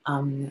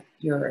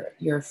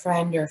your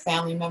friend or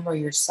family member or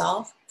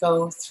yourself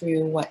go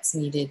through what's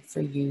needed for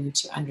you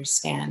to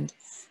understand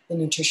the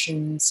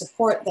nutrition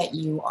support that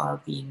you are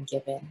being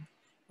given.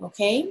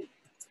 Okay?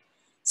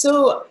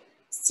 So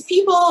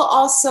people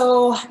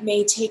also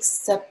may take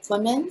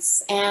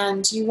supplements,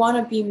 and you want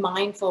to be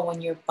mindful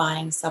when you're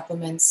buying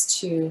supplements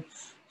to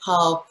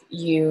help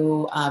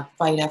you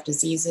fight off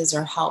diseases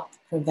or help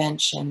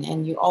prevention.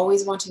 And you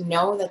always want to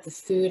know that the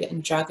Food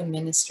and Drug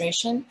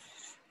Administration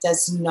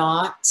does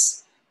not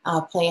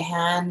play a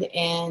hand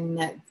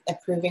in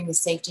approving the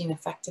safety and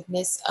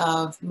effectiveness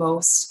of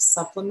most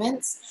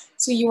supplements.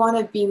 So you want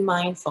to be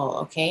mindful,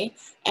 okay?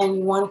 And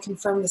you want to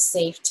confirm the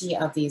safety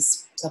of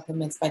these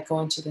supplements by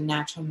going to the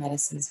Natural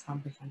Medicines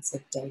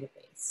Comprehensive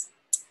Database.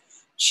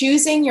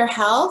 Choosing your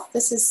health,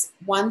 this is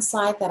one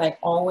side that I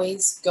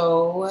always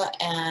go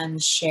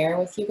and share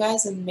with you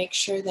guys, and make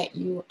sure that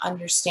you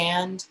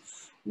understand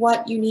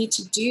what you need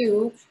to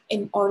do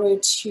in order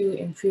to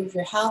improve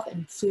your health,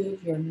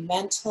 improve your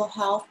mental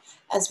health,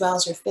 as well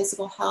as your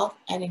physical health,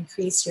 and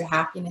increase your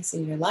happiness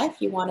in your life.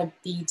 You want to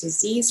be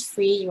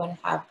disease-free, you want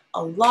to have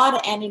a lot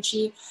of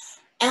energy,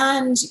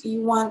 and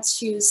you want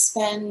to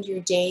spend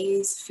your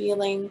days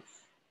feeling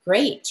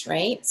great,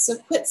 right? So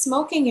quit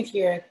smoking if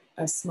you're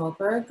a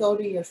smoker. Go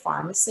to your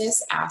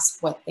pharmacist,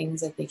 ask what things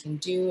that they can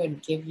do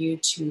and give you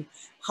to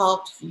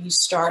help you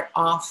start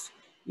off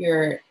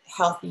your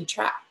healthy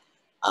track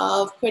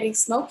of quitting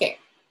smoking.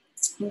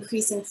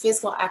 Increasing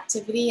physical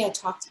activity. I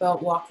talked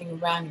about walking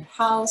around your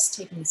house,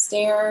 taking the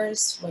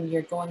stairs when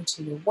you're going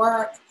to your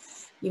work.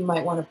 You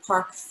might want to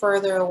park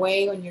further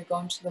away when you're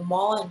going to the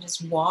mall and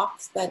just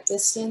walk that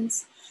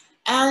distance.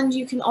 And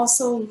you can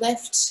also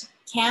lift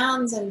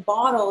cans and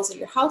bottles at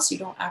your house. You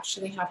don't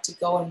actually have to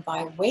go and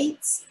buy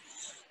weights.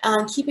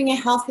 Keeping a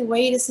healthy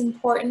weight is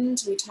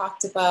important. We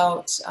talked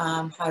about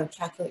how to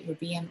calculate your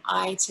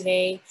BMI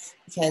today,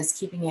 because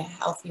keeping a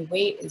healthy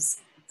weight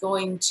is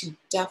going to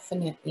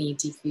definitely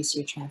decrease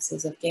your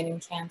chances of getting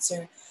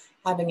cancer.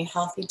 Having a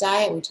healthy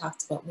diet, we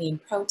talked about lean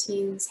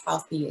proteins,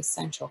 healthy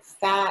essential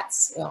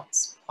fats, we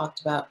also talked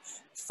about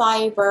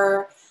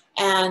fiber,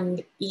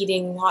 and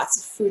eating lots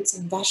of fruits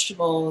and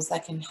vegetables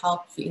that can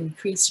help you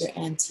increase your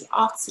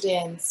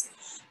antioxidants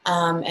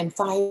and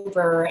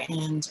fiber,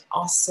 and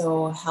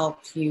also help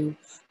you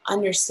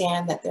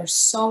understand that there's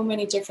so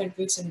many different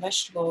fruits and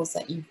vegetables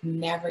that you've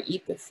never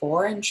eaten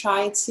before, and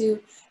try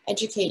to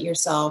educate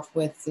yourself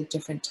with the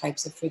different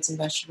types of fruits and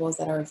vegetables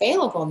that are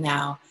available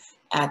now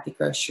at the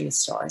grocery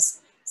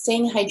stores.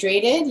 Staying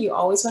hydrated, you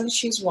always want to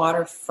choose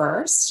water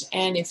first.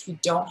 And if you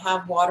don't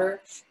have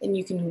water, then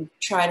you can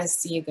try to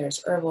see if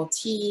there's herbal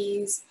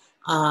teas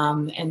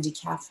and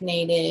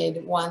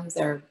decaffeinated ones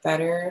that are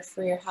better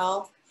for your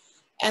health.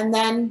 And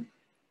then,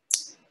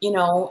 you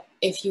know,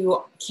 if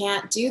you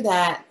can't do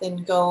that, then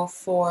go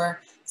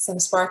for some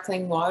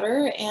sparkling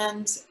water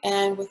and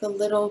with a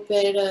little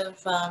bit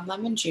of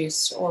lemon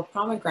juice or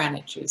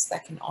pomegranate juice.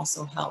 That can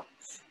also help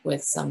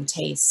with some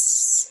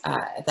tastes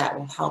that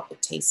will help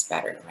it taste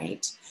better,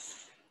 right?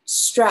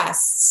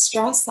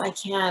 Stress, I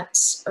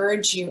can't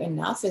urge you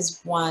enough, is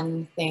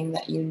one thing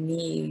that you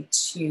need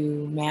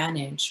to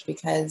manage,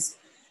 because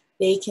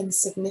they can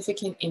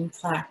significantly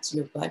impact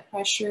your blood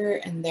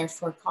pressure, and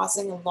therefore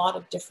causing a lot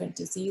of different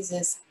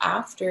diseases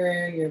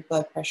after your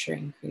blood pressure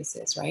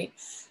increases, right?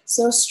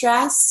 So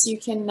stress, you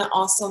can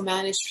also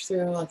manage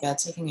through like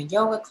taking a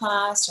yoga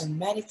class or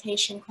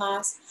meditation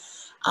class,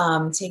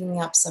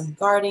 taking up some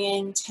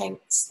gardening,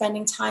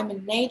 spending time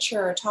in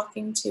nature, or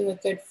talking to a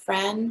good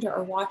friend,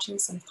 or watching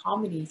some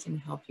comedy can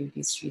help you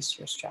decrease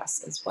your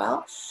stress as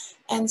well.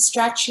 And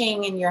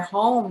stretching in your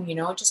home, you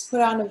know, just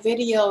put on a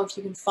video if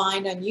you can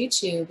find on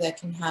YouTube that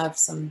can have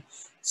some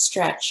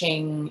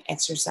stretching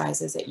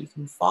exercises that you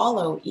can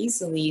follow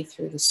easily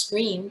through the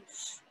screen.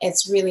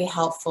 It's really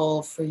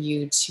helpful for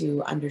you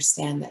to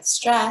understand that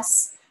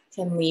stress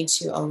can lead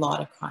to a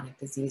lot of chronic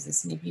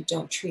diseases. And if you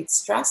don't treat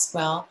stress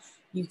well,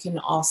 you can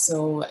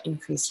also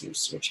increase your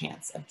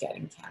chance of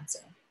getting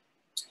cancer.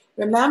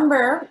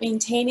 Remember,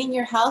 maintaining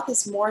your health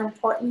is more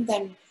important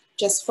than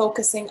just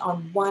focusing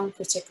on one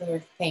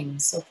particular thing.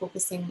 So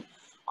focusing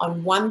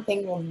on one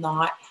thing will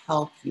not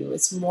help you.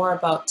 It's more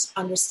about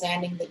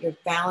understanding that you're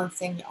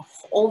balancing an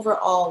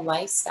overall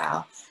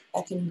lifestyle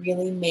that can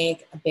really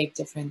make a big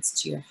difference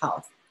to your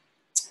health.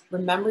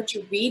 Remember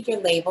to read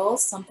your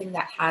labels. Something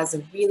that has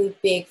a really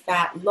big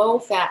fat, low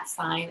fat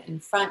sign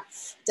in front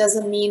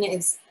doesn't mean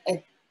it's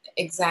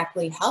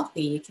exactly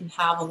healthy. It can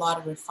have a lot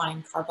of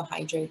refined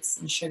carbohydrates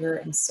and sugar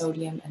and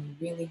sodium and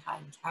really high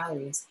in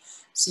calories.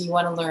 So you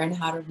want to learn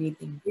how to read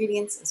the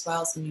ingredients as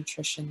well as the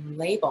nutrition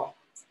label.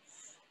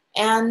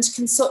 And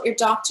consult your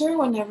doctor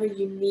whenever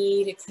you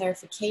need a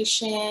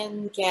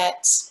clarification.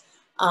 Get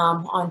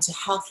onto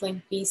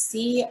HealthLink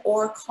BC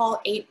or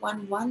call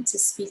 811 to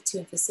speak to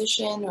a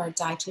physician or a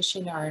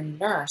dietitian or a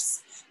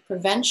nurse.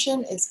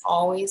 Prevention is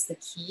always the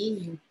key.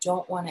 You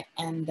don't want to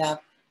end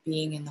up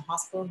being in the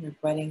hospital and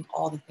regretting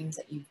all the things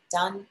that you've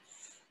done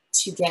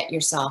to get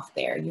yourself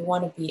there. You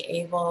want to be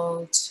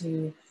able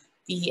to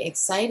be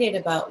excited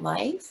about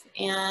life,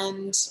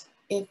 and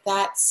if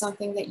that's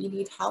something that you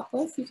need help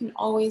with, you can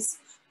always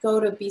go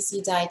to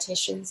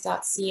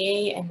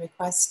bcdietitians.ca and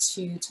request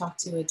to talk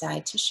to a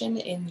dietitian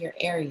in your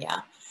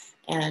area,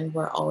 and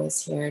we're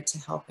always here to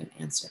help and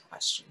answer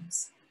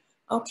questions.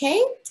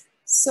 Okay,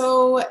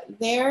 so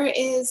there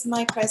is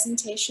my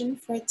presentation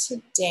for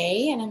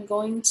today, and I'm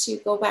going to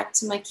go back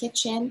to my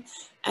kitchen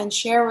and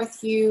share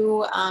with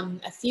you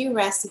a few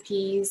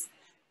recipes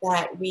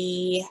that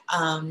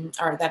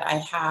that I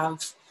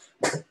have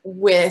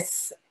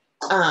with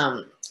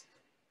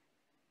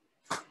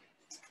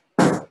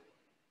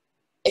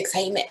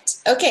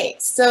excitement. Okay,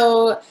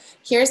 so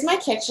here's my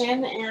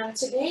kitchen, and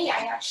today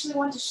I actually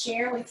want to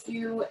share with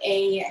you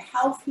a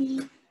healthy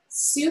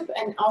soup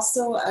and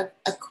also a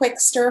quick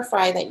stir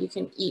fry that you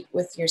can eat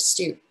with your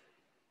stew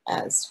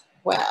as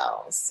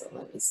well. So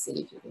let me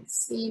see if you can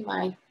see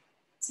my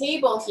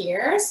table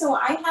here. So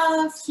I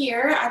have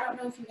here, I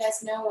don't know if you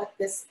guys know what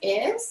this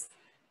is.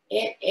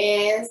 It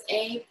is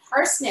a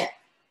parsnip.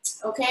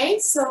 Okay,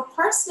 so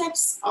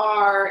parsnips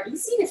are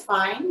easy to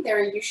find.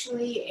 They're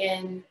usually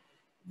in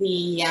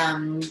the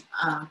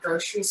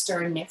grocery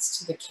store next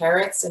to the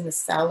carrots and the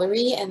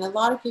celery, and a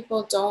lot of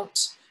people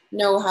don't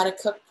know how to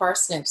cook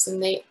parsnips,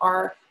 and they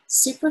are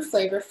super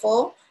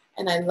flavorful,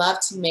 and I love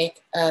to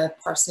make a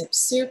parsnip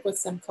soup with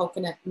some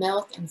coconut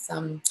milk and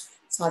some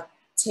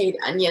sauteed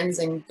onions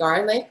and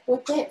garlic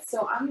with it.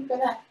 So I'm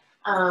gonna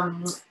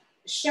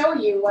show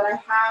you what I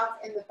have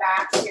in the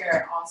back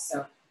here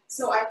also.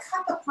 So I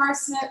cut the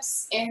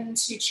parsnips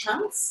into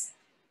chunks,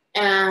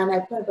 and I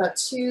put about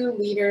 2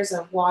 liters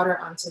of water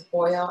onto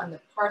boil, and the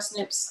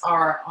parsnips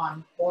are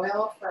on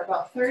boil for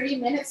about 30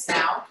 minutes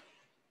now.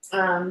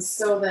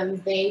 So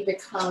then they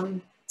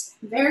become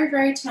very,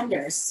 very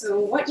tender. So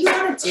what you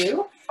want to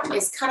do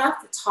is cut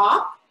off the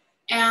top,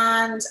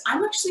 and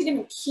I'm actually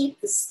going to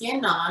keep the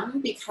skin on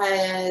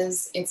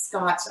because it's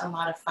got a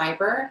lot of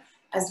fiber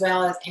as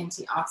well as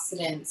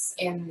antioxidants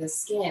in the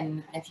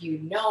skin. If you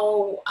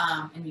know,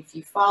 and if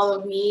you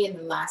followed me in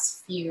the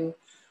last few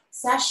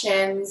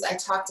sessions, I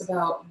talked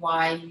about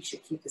why you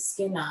should keep the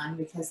skin on,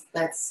 because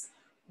that's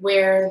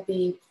where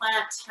the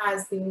plant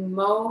has the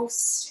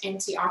most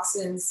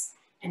antioxidants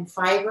and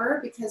fiber,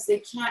 because they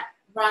can't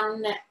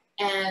run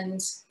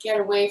and get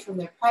away from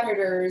their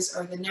predators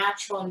or the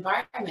natural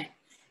environment.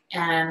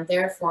 And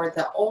therefore,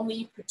 the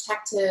only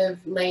protective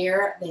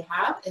layer they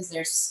have is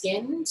their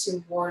skin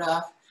to ward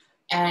off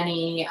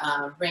any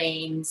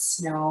rain,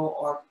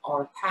 snow,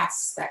 or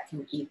pests that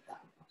can eat them,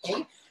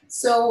 okay?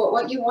 So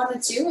what you want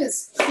to do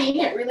is clean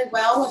it really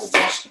well with a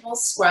vegetable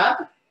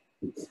scrub,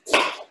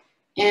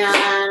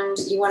 and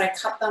you want to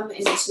cut them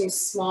into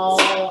small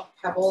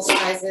pebble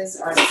sizes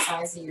or the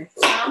size of your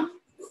thumb.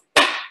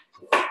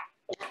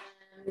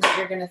 And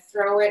you're going to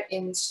throw it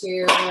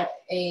into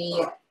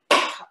a,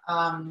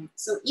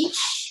 so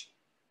each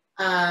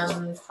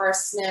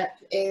parsnip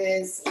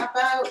is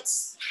about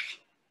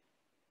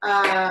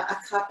a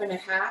cup and a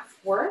half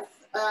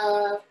worth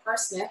of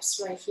parsnips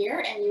right here,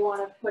 and you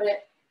want to put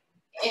it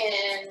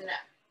in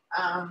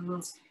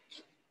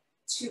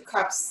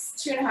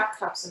 2.5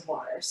 cups of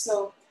water.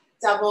 So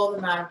double the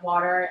amount of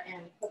water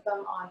and put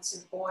them onto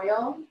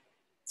boil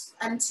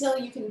until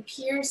you can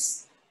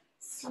pierce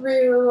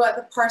through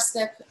the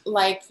parsnip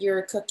like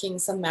you're cooking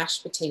some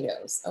mashed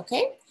potatoes,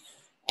 okay?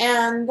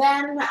 And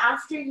then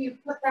after you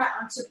put that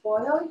onto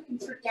boil, you can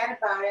forget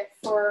about it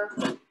for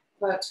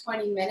about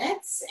 20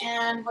 minutes.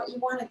 And what you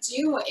want to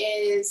do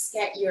is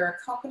get your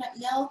coconut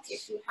milk,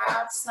 if you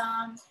have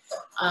some,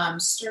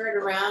 stir it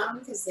around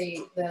because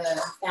the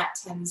fat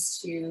tends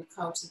to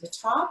go to the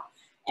top.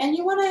 And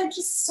you want to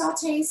just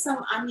saute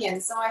some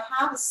onions. So I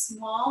have a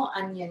small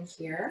onion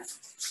here,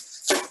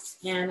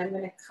 and I'm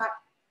going to cut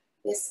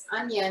this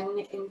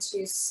onion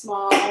into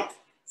small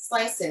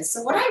slices.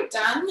 So what I've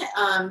done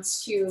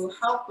to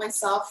help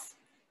myself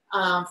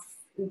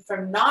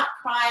from not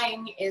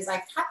crying is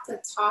I cut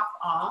the top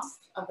off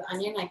of the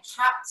onion. I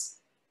kept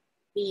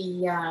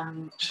the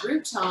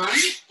crouton,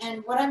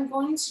 and what I'm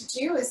going to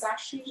do is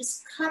actually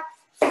just cut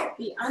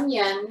the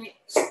onion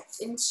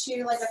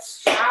into like a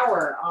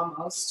flower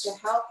almost to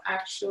help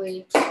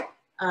actually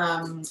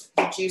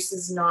the juice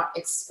is not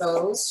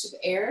exposed to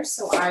the air,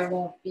 so I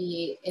won't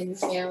be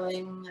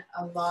inhaling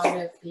a lot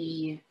of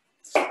the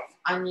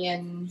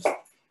onion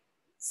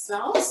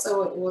smell,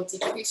 so it will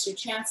decrease your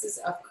chances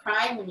of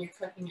crying when you're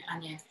cooking an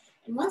onion.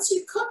 And once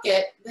you cook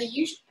it,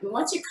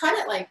 once you cut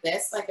it like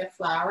this, like a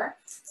flower,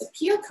 the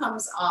peel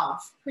comes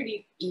off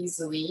pretty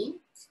easily,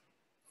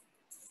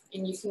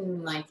 and you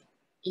can like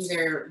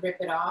either rip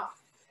it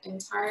off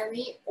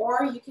entirely,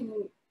 or you can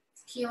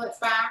peel it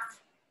back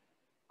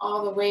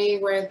all the way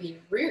where the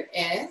root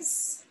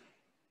is,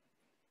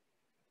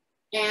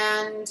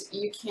 and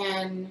you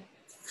can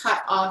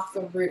cut off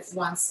the root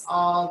once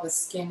all the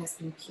skin has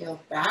been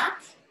peeled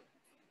back.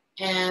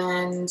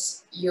 And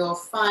you'll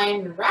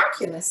find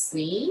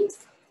miraculously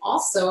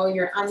also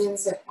your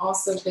onions have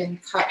also been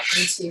cut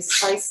into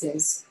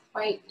slices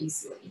quite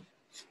easily.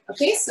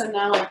 Okay, so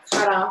now I've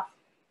cut off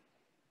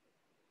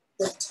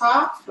the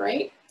top,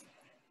 right,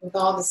 with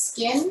all the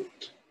skin.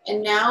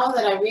 And now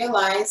that I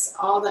realize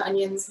all the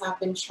onions have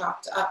been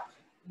chopped up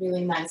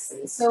really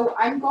nicely. So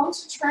I'm going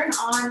to turn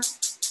on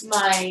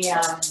my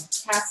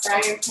cast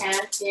iron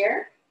pan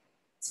here.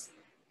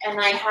 And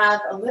I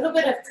have a little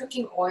bit of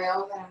cooking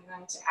oil that I'm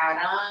going to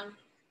add on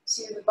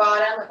to the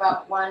bottom,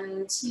 about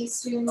 1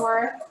 teaspoon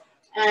worth.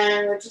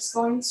 And we're just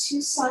going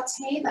to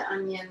saute the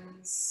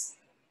onions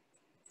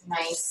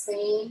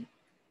nicely.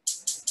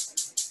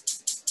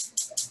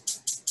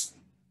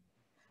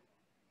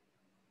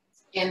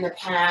 In the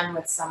pan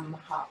with some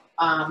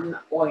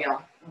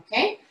oil,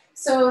 okay?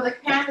 So the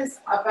pan is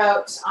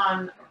about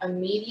on a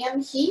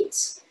medium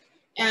heat.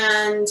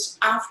 And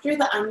after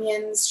the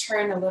onions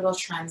turn a little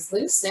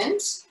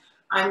translucent,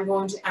 I'm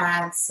going to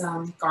add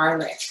some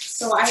garlic.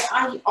 So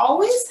I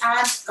always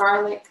add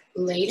garlic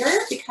later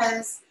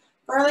because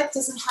garlic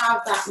doesn't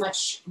have that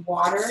much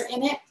water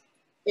in it.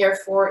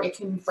 Therefore, it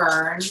can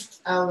burn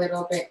a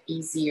little bit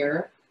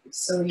easier.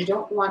 So you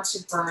don't want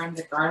to burn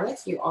the garlic.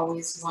 You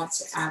always want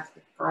to add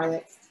the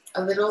garlic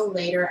a little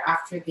later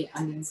after the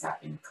onions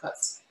have been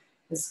cooked,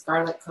 because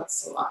garlic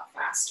cooks a lot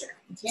faster.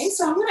 Okay,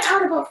 so I'm going to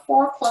add about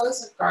 4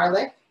 cloves of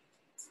garlic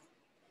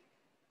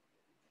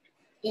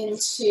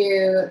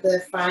into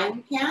the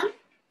frying pan.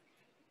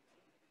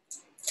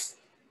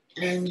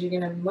 And you're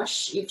going to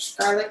mush each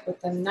garlic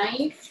with a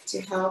knife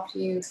to help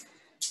you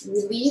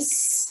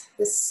release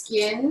the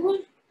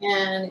skin,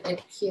 and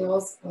it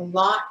peels a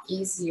lot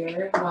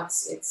easier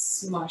once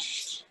it's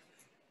smushed.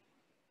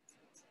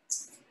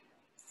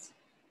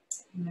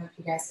 I don't know if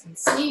you guys can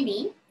see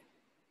me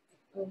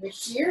over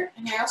here.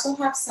 And I also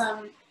have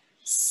some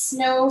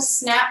snow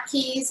snap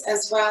peas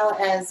as well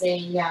as a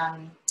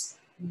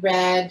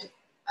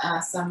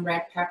some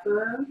red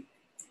pepper.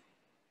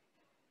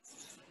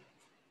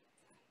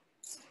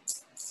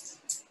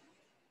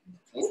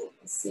 Okay,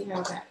 let's see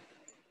how that,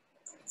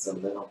 it's a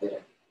little bit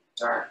of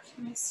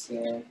darkness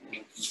here. I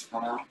can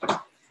cut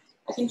off.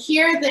 I can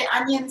hear the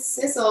onion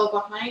sizzle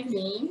behind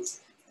me.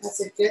 That's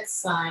a good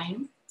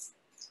sign.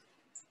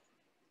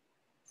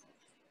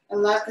 I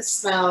love the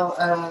smell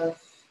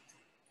of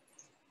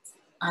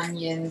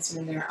onions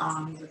when they're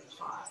on the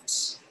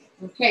pot.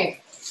 Okay,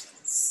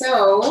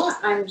 so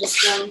I'm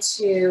just going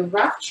to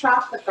rough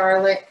chop the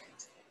garlic.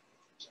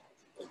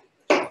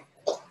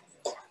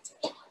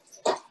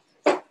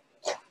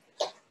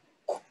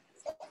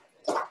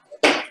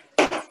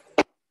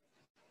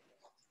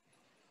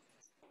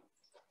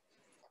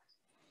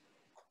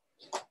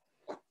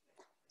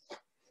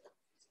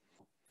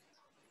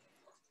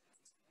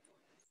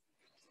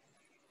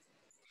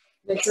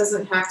 It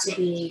doesn't have to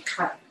be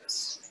cut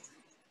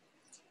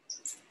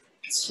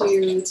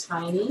too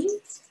tiny.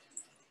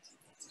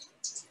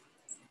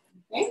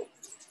 Okay,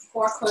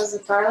 4 cloves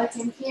of garlic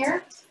in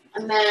here.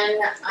 And then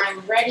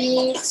I'm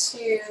ready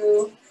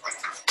to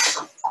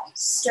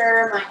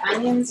stir my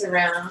onions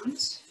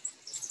around.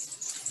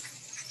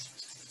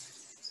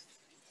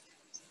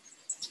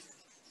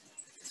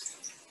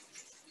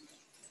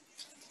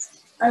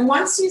 And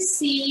once you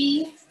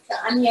see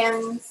the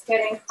onions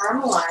getting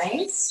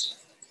caramelized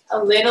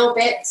a little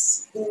bit,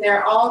 and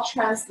they're all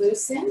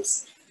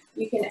translucent,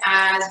 you can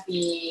add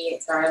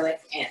the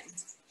garlic in.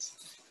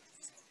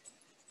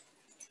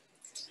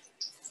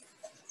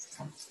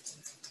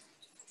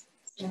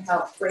 And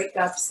help break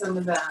up some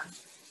of the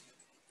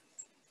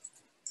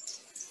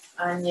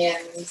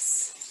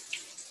onions.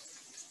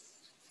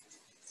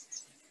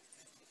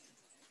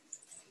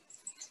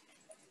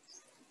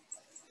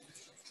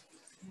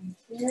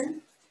 Here.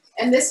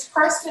 And this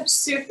parsnip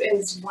soup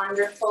is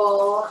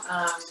wonderful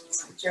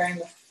during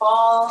the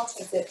fall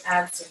because it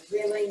adds a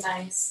really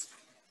nice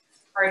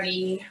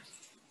heartiness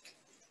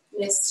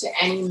to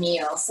any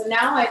meal. So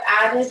now I've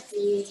added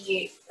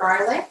the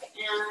garlic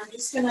and I'm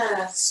just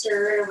gonna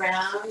stir it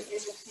around in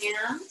the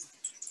pan.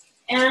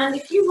 And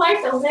if you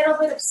like a little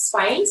bit of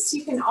spice,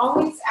 you can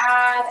always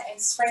add a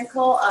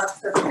sprinkle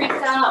of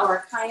paprika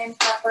or cayenne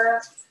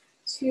pepper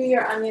to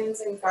your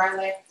onions and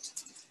garlic.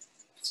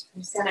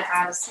 I'm just gonna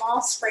add a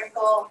small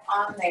sprinkle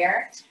on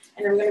there.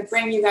 And I'm gonna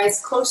bring you guys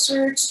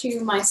closer to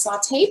my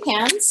saute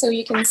pan so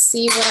you can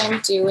see what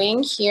I'm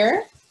doing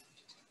here.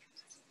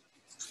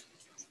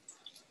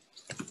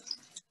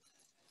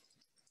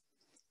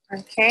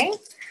 Okay,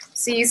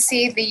 so you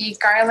see the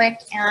garlic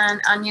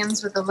and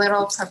onions with a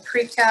little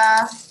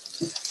paprika,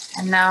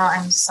 and now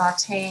I'm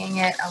sauteing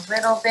it a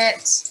little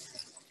bit.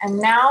 And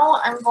now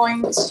I'm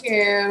going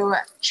to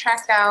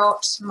check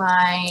out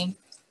my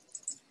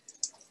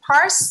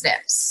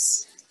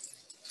parsnips.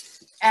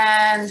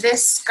 And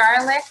this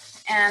garlic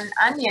and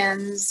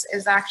onions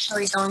is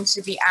actually going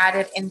to be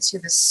added into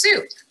the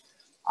soup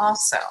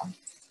also.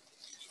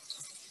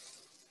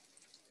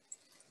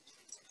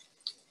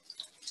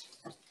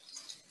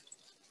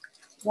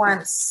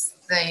 Once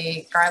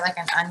the garlic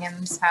and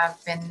onions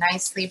have been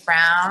nicely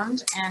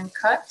browned and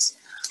cooked,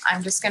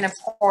 I'm just going to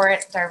pour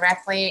it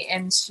directly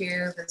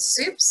into the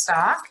soup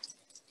stock.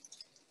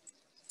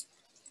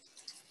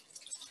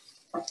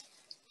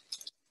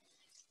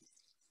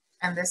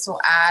 And this will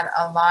add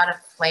a lot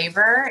of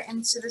flavor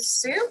into the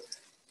soup.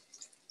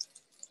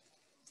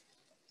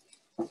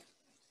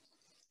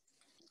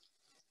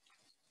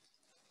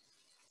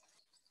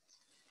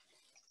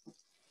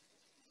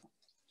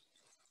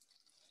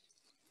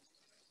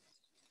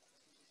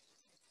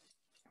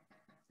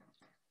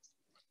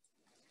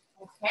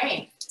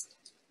 Okay.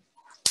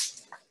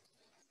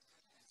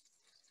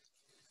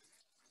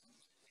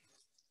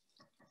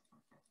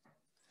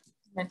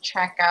 I'm going to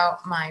check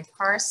out my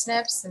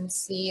parsnips and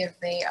see if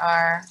they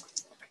are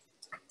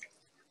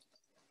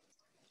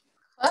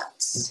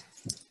cooked.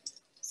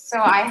 So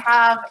I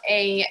have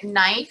a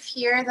knife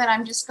here that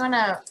I'm just going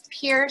to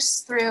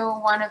pierce through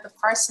one of the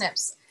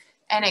parsnips,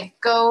 and it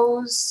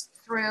goes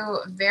through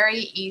very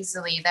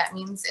easily. That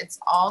means it's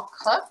all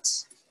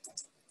cooked.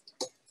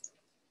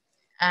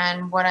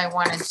 And what I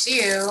want to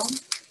do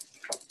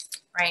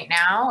right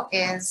now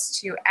is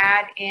to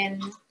add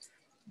in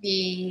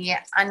the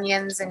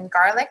onions and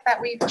garlic that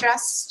we've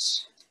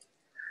just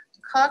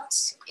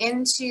cooked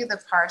into the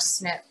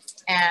parsnip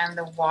and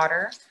the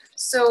water.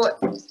 So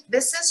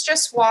this is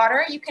just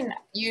water. You can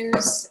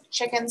use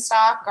chicken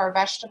stock or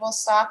vegetable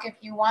stock if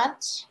you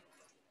want.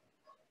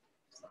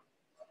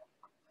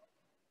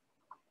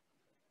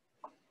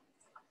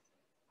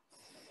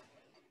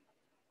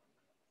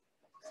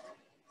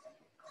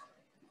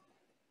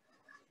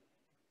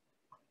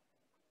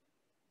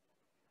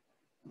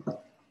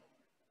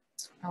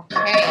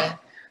 Okay,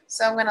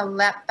 so I'm gonna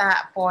let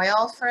that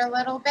boil for a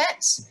little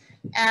bit.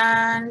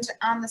 And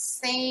on the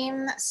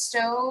same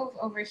stove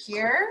over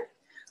here,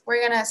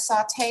 we're gonna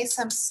saute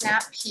some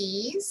snap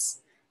peas.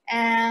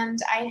 And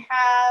I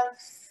have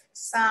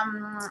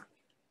some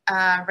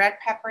red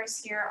peppers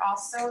here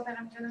also that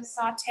I'm gonna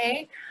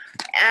saute.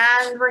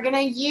 And we're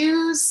gonna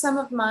use some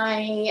of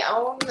my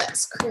own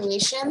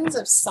creations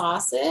of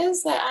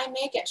sauces that I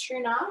make at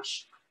True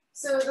Nosh.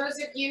 So those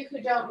of you who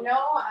don't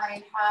know,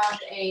 I have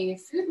a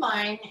food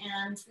line,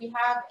 and we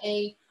have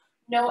a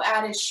no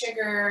added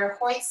sugar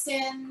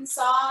hoisin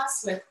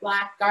sauce with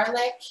black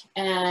garlic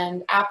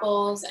and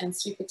apples and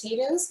sweet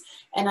potatoes.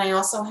 And I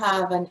also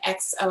have an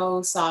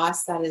XO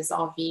sauce that is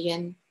all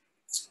vegan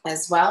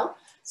as well.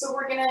 So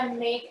we're gonna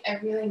make a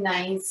really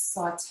nice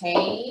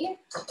saute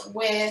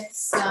with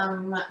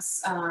some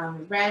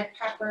red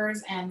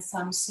peppers and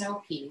some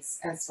snow peas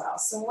as well.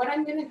 So what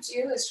I'm gonna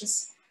do is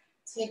just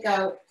take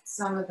out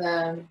some of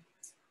the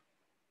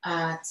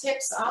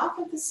tips off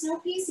of the snow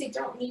peas. They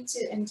don't need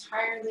to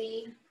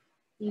entirely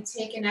be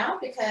taken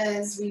out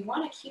because we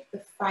want to keep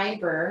the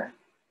fiber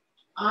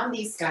on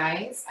these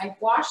guys. I've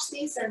washed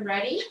these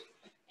already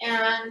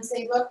and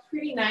they look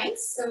pretty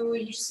nice. So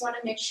you just want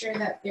to make sure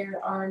that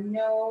there are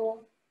no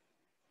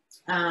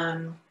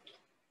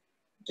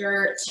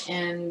dirt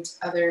and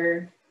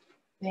other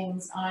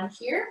things on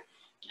here.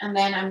 And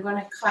then I'm going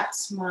to cut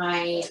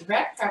my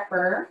red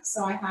pepper.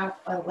 So I have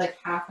like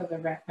half of a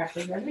red pepper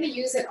here. I'm going to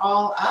use it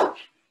all up.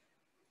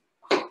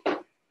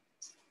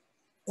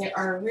 There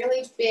are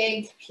really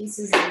big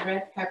pieces of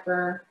red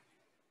pepper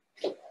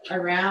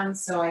around,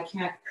 so I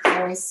can't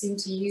always seem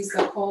to use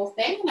the whole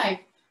thing. I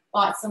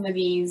bought some of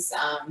these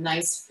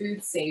nice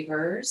food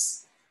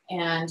savers,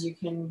 and you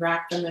can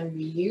wrap them and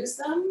reuse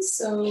them.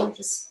 So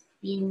just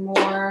being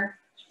more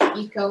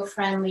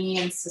eco-friendly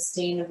and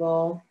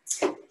sustainable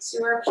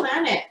to our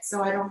planet,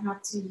 so I don't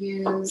have to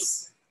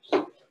use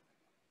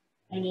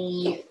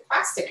any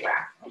plastic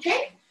wrap,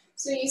 okay?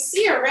 So you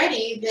see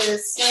already the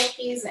snow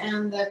peas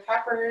and the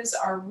peppers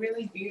are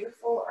really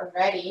beautiful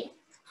already.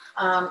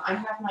 I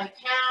have my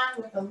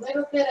pan with a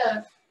little bit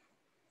of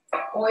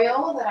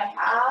oil that I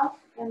have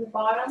in the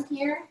bottom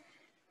here.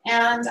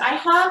 And I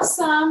have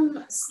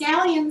some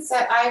scallions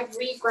that I've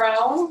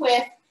regrown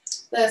with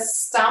the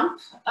stump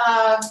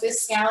of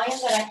this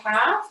scallion that I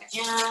have.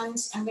 And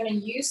I'm gonna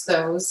use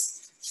those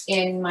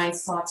in my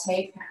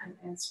saute pan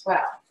as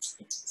well.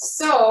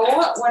 So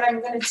what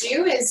I'm going to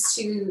do is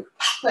to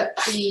put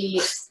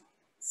the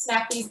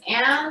snap peas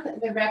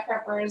and the red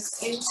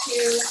peppers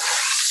into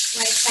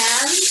my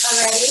pan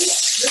already.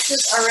 This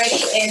is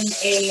already in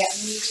a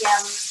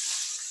medium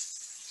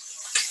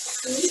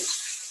heat.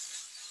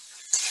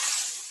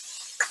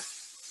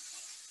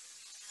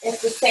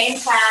 It's the same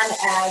pan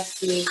as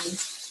the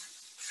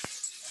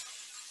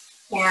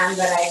pan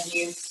that I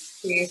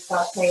used to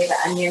saute the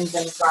onions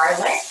and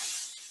garlic.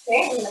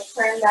 Okay, I'm going to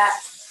turn that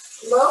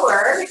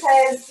lower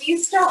because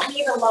these don't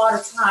need a lot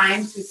of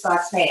time to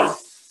saute.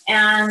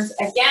 And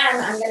again,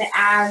 I'm going to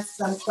add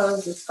some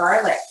cloves of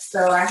garlic.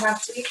 So I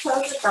have 3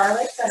 cloves of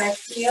garlic that I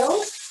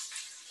peeled.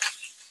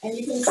 And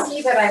you can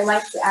see that I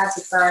like to add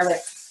the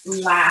garlic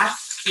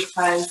last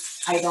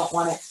because I don't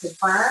want it to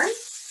burn.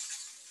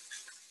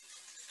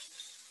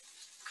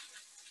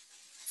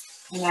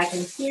 And I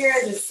can hear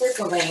the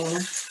sizzling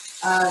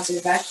of the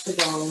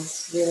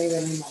vegetables really,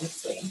 really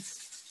nicely.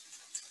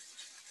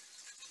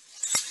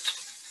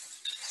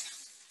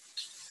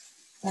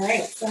 All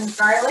right, some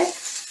garlic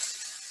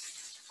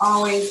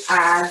always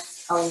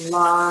adds a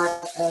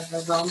lot of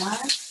aroma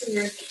to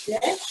your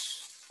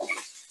dish.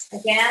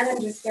 Again,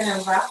 I'm just going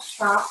to rough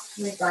chop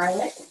the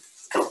garlic.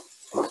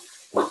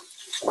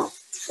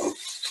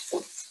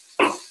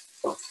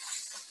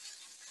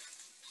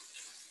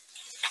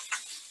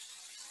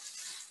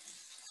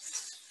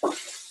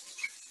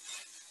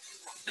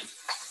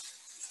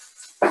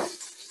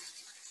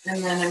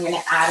 And then I'm going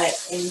to add it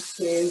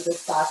into the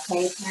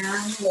saute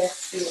pan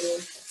with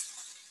the,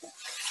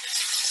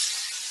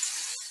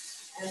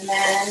 and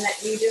then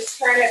you just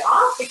turn it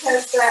off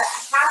because the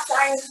cast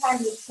iron pan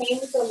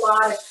retains a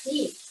lot of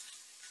heat.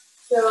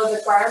 So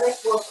the garlic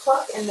will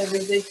cook in the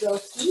residual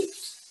heat.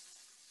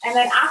 And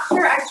then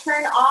after I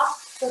turn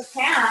off the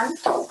pan,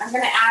 I'm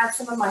going to add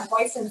some of my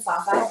hoisin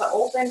sauce. I have an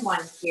open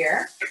one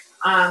here.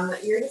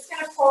 You're just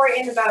going to pour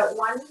in about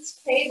 1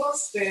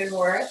 tablespoon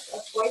worth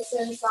of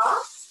hoisin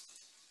sauce.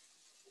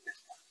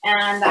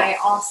 And I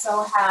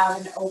also have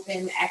an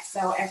open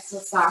XO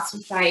sauce,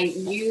 which I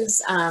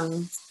use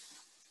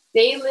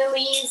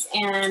daylilies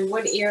and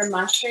wood ear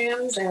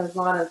mushrooms. I have a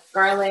lot of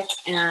garlic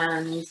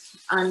and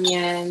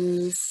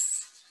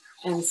onions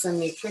and some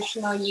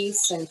nutritional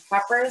yeast and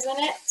peppers in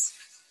it.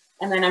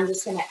 And then I'm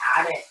just going to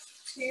add it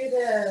to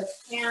the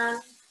pan.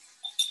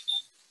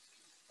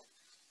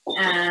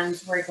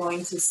 And we're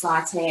going to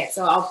saute it.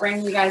 So I'll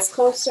bring you guys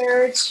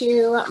closer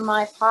to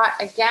my pot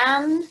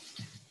again.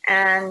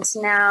 And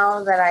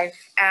now that I've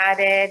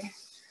added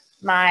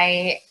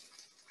my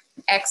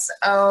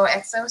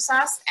XO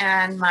sauce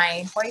and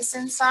my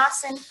hoisin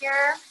sauce in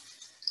here,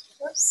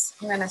 whoops,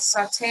 I'm going to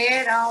saute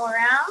it all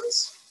around.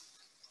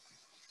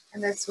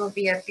 And this will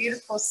be a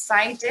beautiful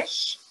side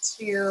dish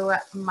to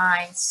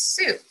my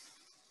soup.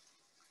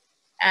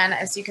 And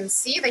as you can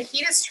see, the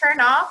heat is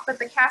turned off, but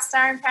the cast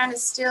iron pan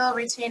is still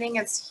retaining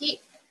its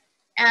heat.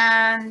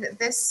 And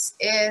this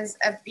is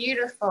a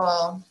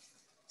beautiful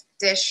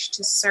dish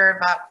to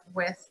serve up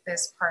with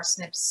this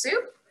parsnip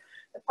soup.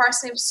 The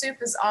parsnip soup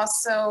is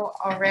also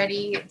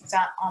already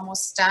done,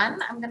 almost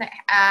done. I'm going to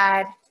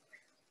add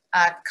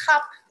a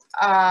cup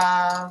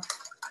of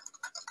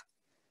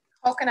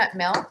coconut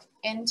milk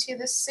into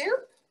the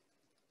soup.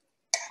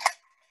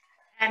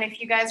 And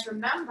if you guys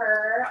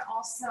remember,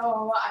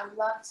 also I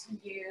love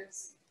to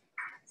use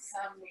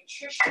some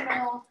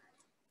nutritional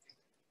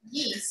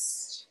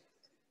yeast.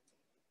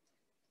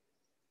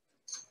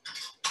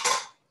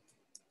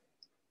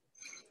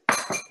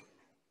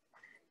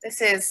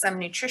 This is some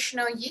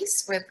nutritional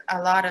yeast with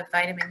a lot of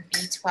vitamin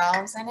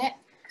B12s in it.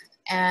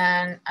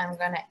 And I'm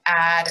going to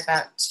add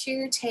about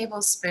 2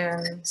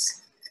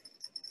 tablespoons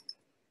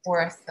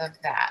worth of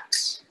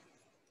that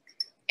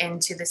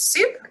into the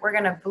soup. We're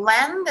going to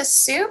blend the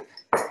soup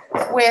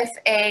with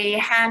a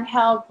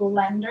handheld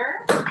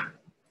blender.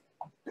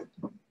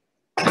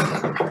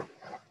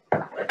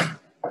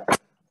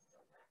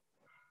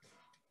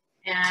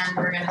 And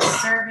we're going to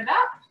serve it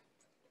up.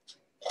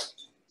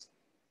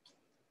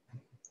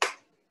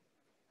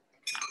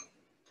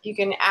 You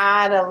can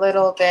add a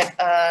little bit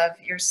of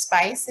your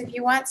spice if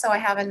you want. So I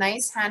have a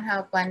nice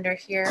handheld blender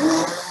here.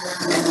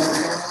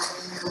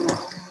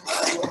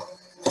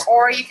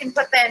 Or you can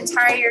put the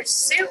entire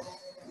soup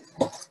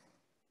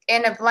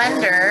in a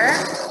blender.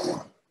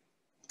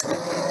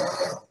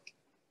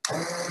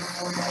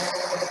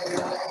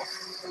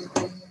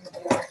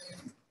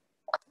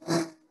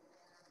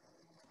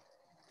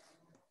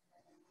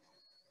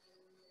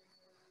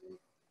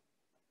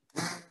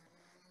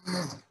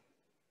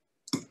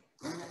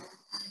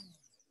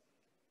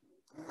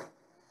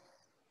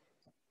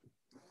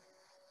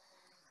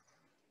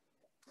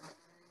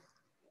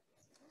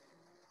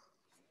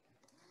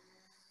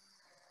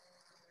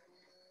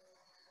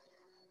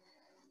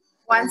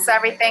 Once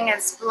everything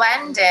is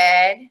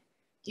blended,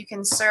 you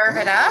can serve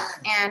it up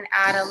and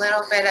add a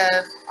little bit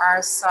of our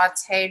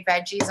sauteed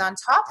veggies on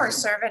top or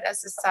serve it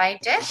as a side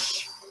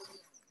dish.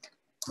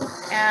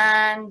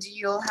 And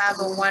you'll have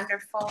a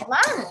wonderful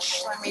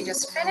lunch. Let me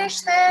just finish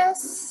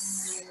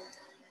this.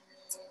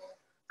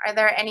 Are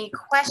there any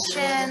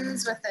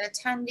questions with the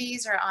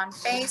attendees or on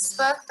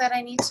Facebook that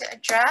I need to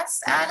address,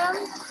 Adam?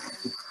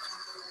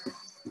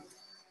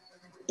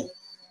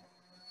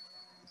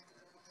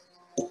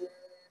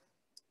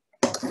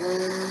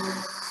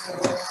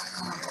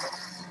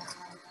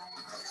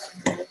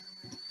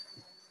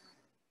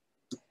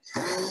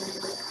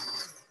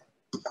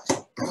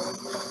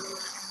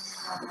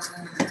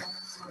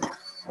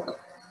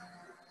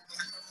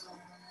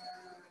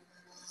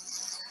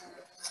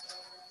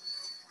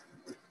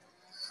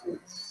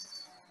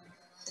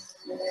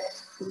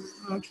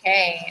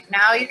 Okay,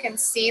 now you can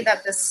see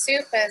that the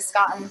soup has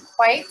gotten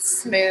quite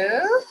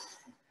smooth.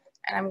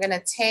 And I'm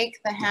gonna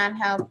take the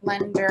handheld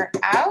blender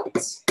out.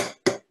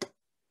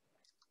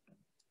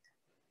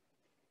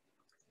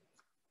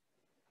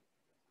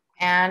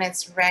 And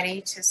it's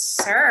ready to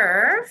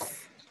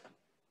serve.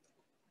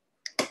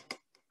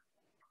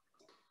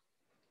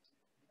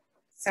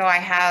 So I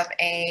have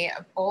a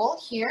bowl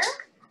here.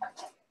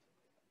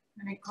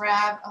 I'm gonna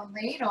grab a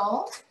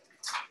ladle.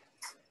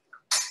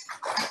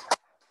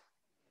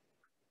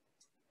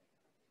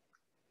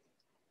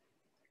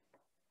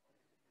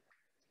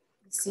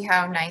 See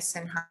how nice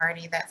and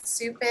hearty that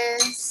soup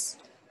is.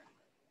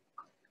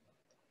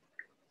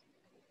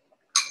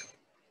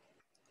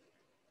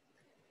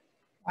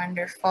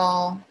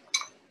 Wonderful.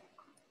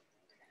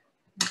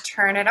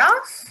 Turn it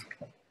off.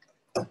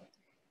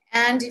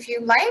 And if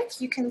you like,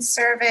 you can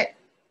serve it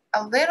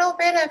a little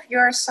bit of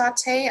your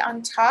saute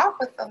on top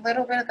with a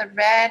little bit of the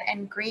red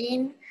and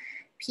green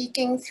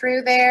peeking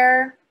through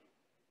there.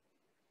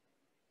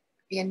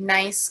 Be a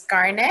nice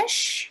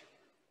garnish.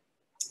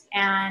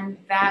 And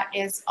that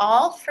is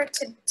all for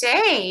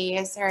today.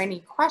 Is there any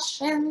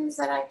questions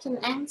that I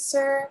can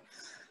answer?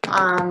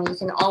 You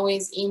can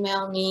always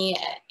email me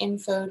at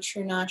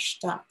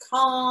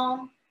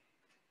info@truenosh.com.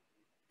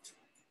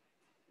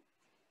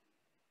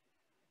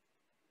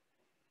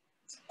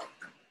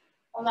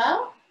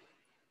 Hello?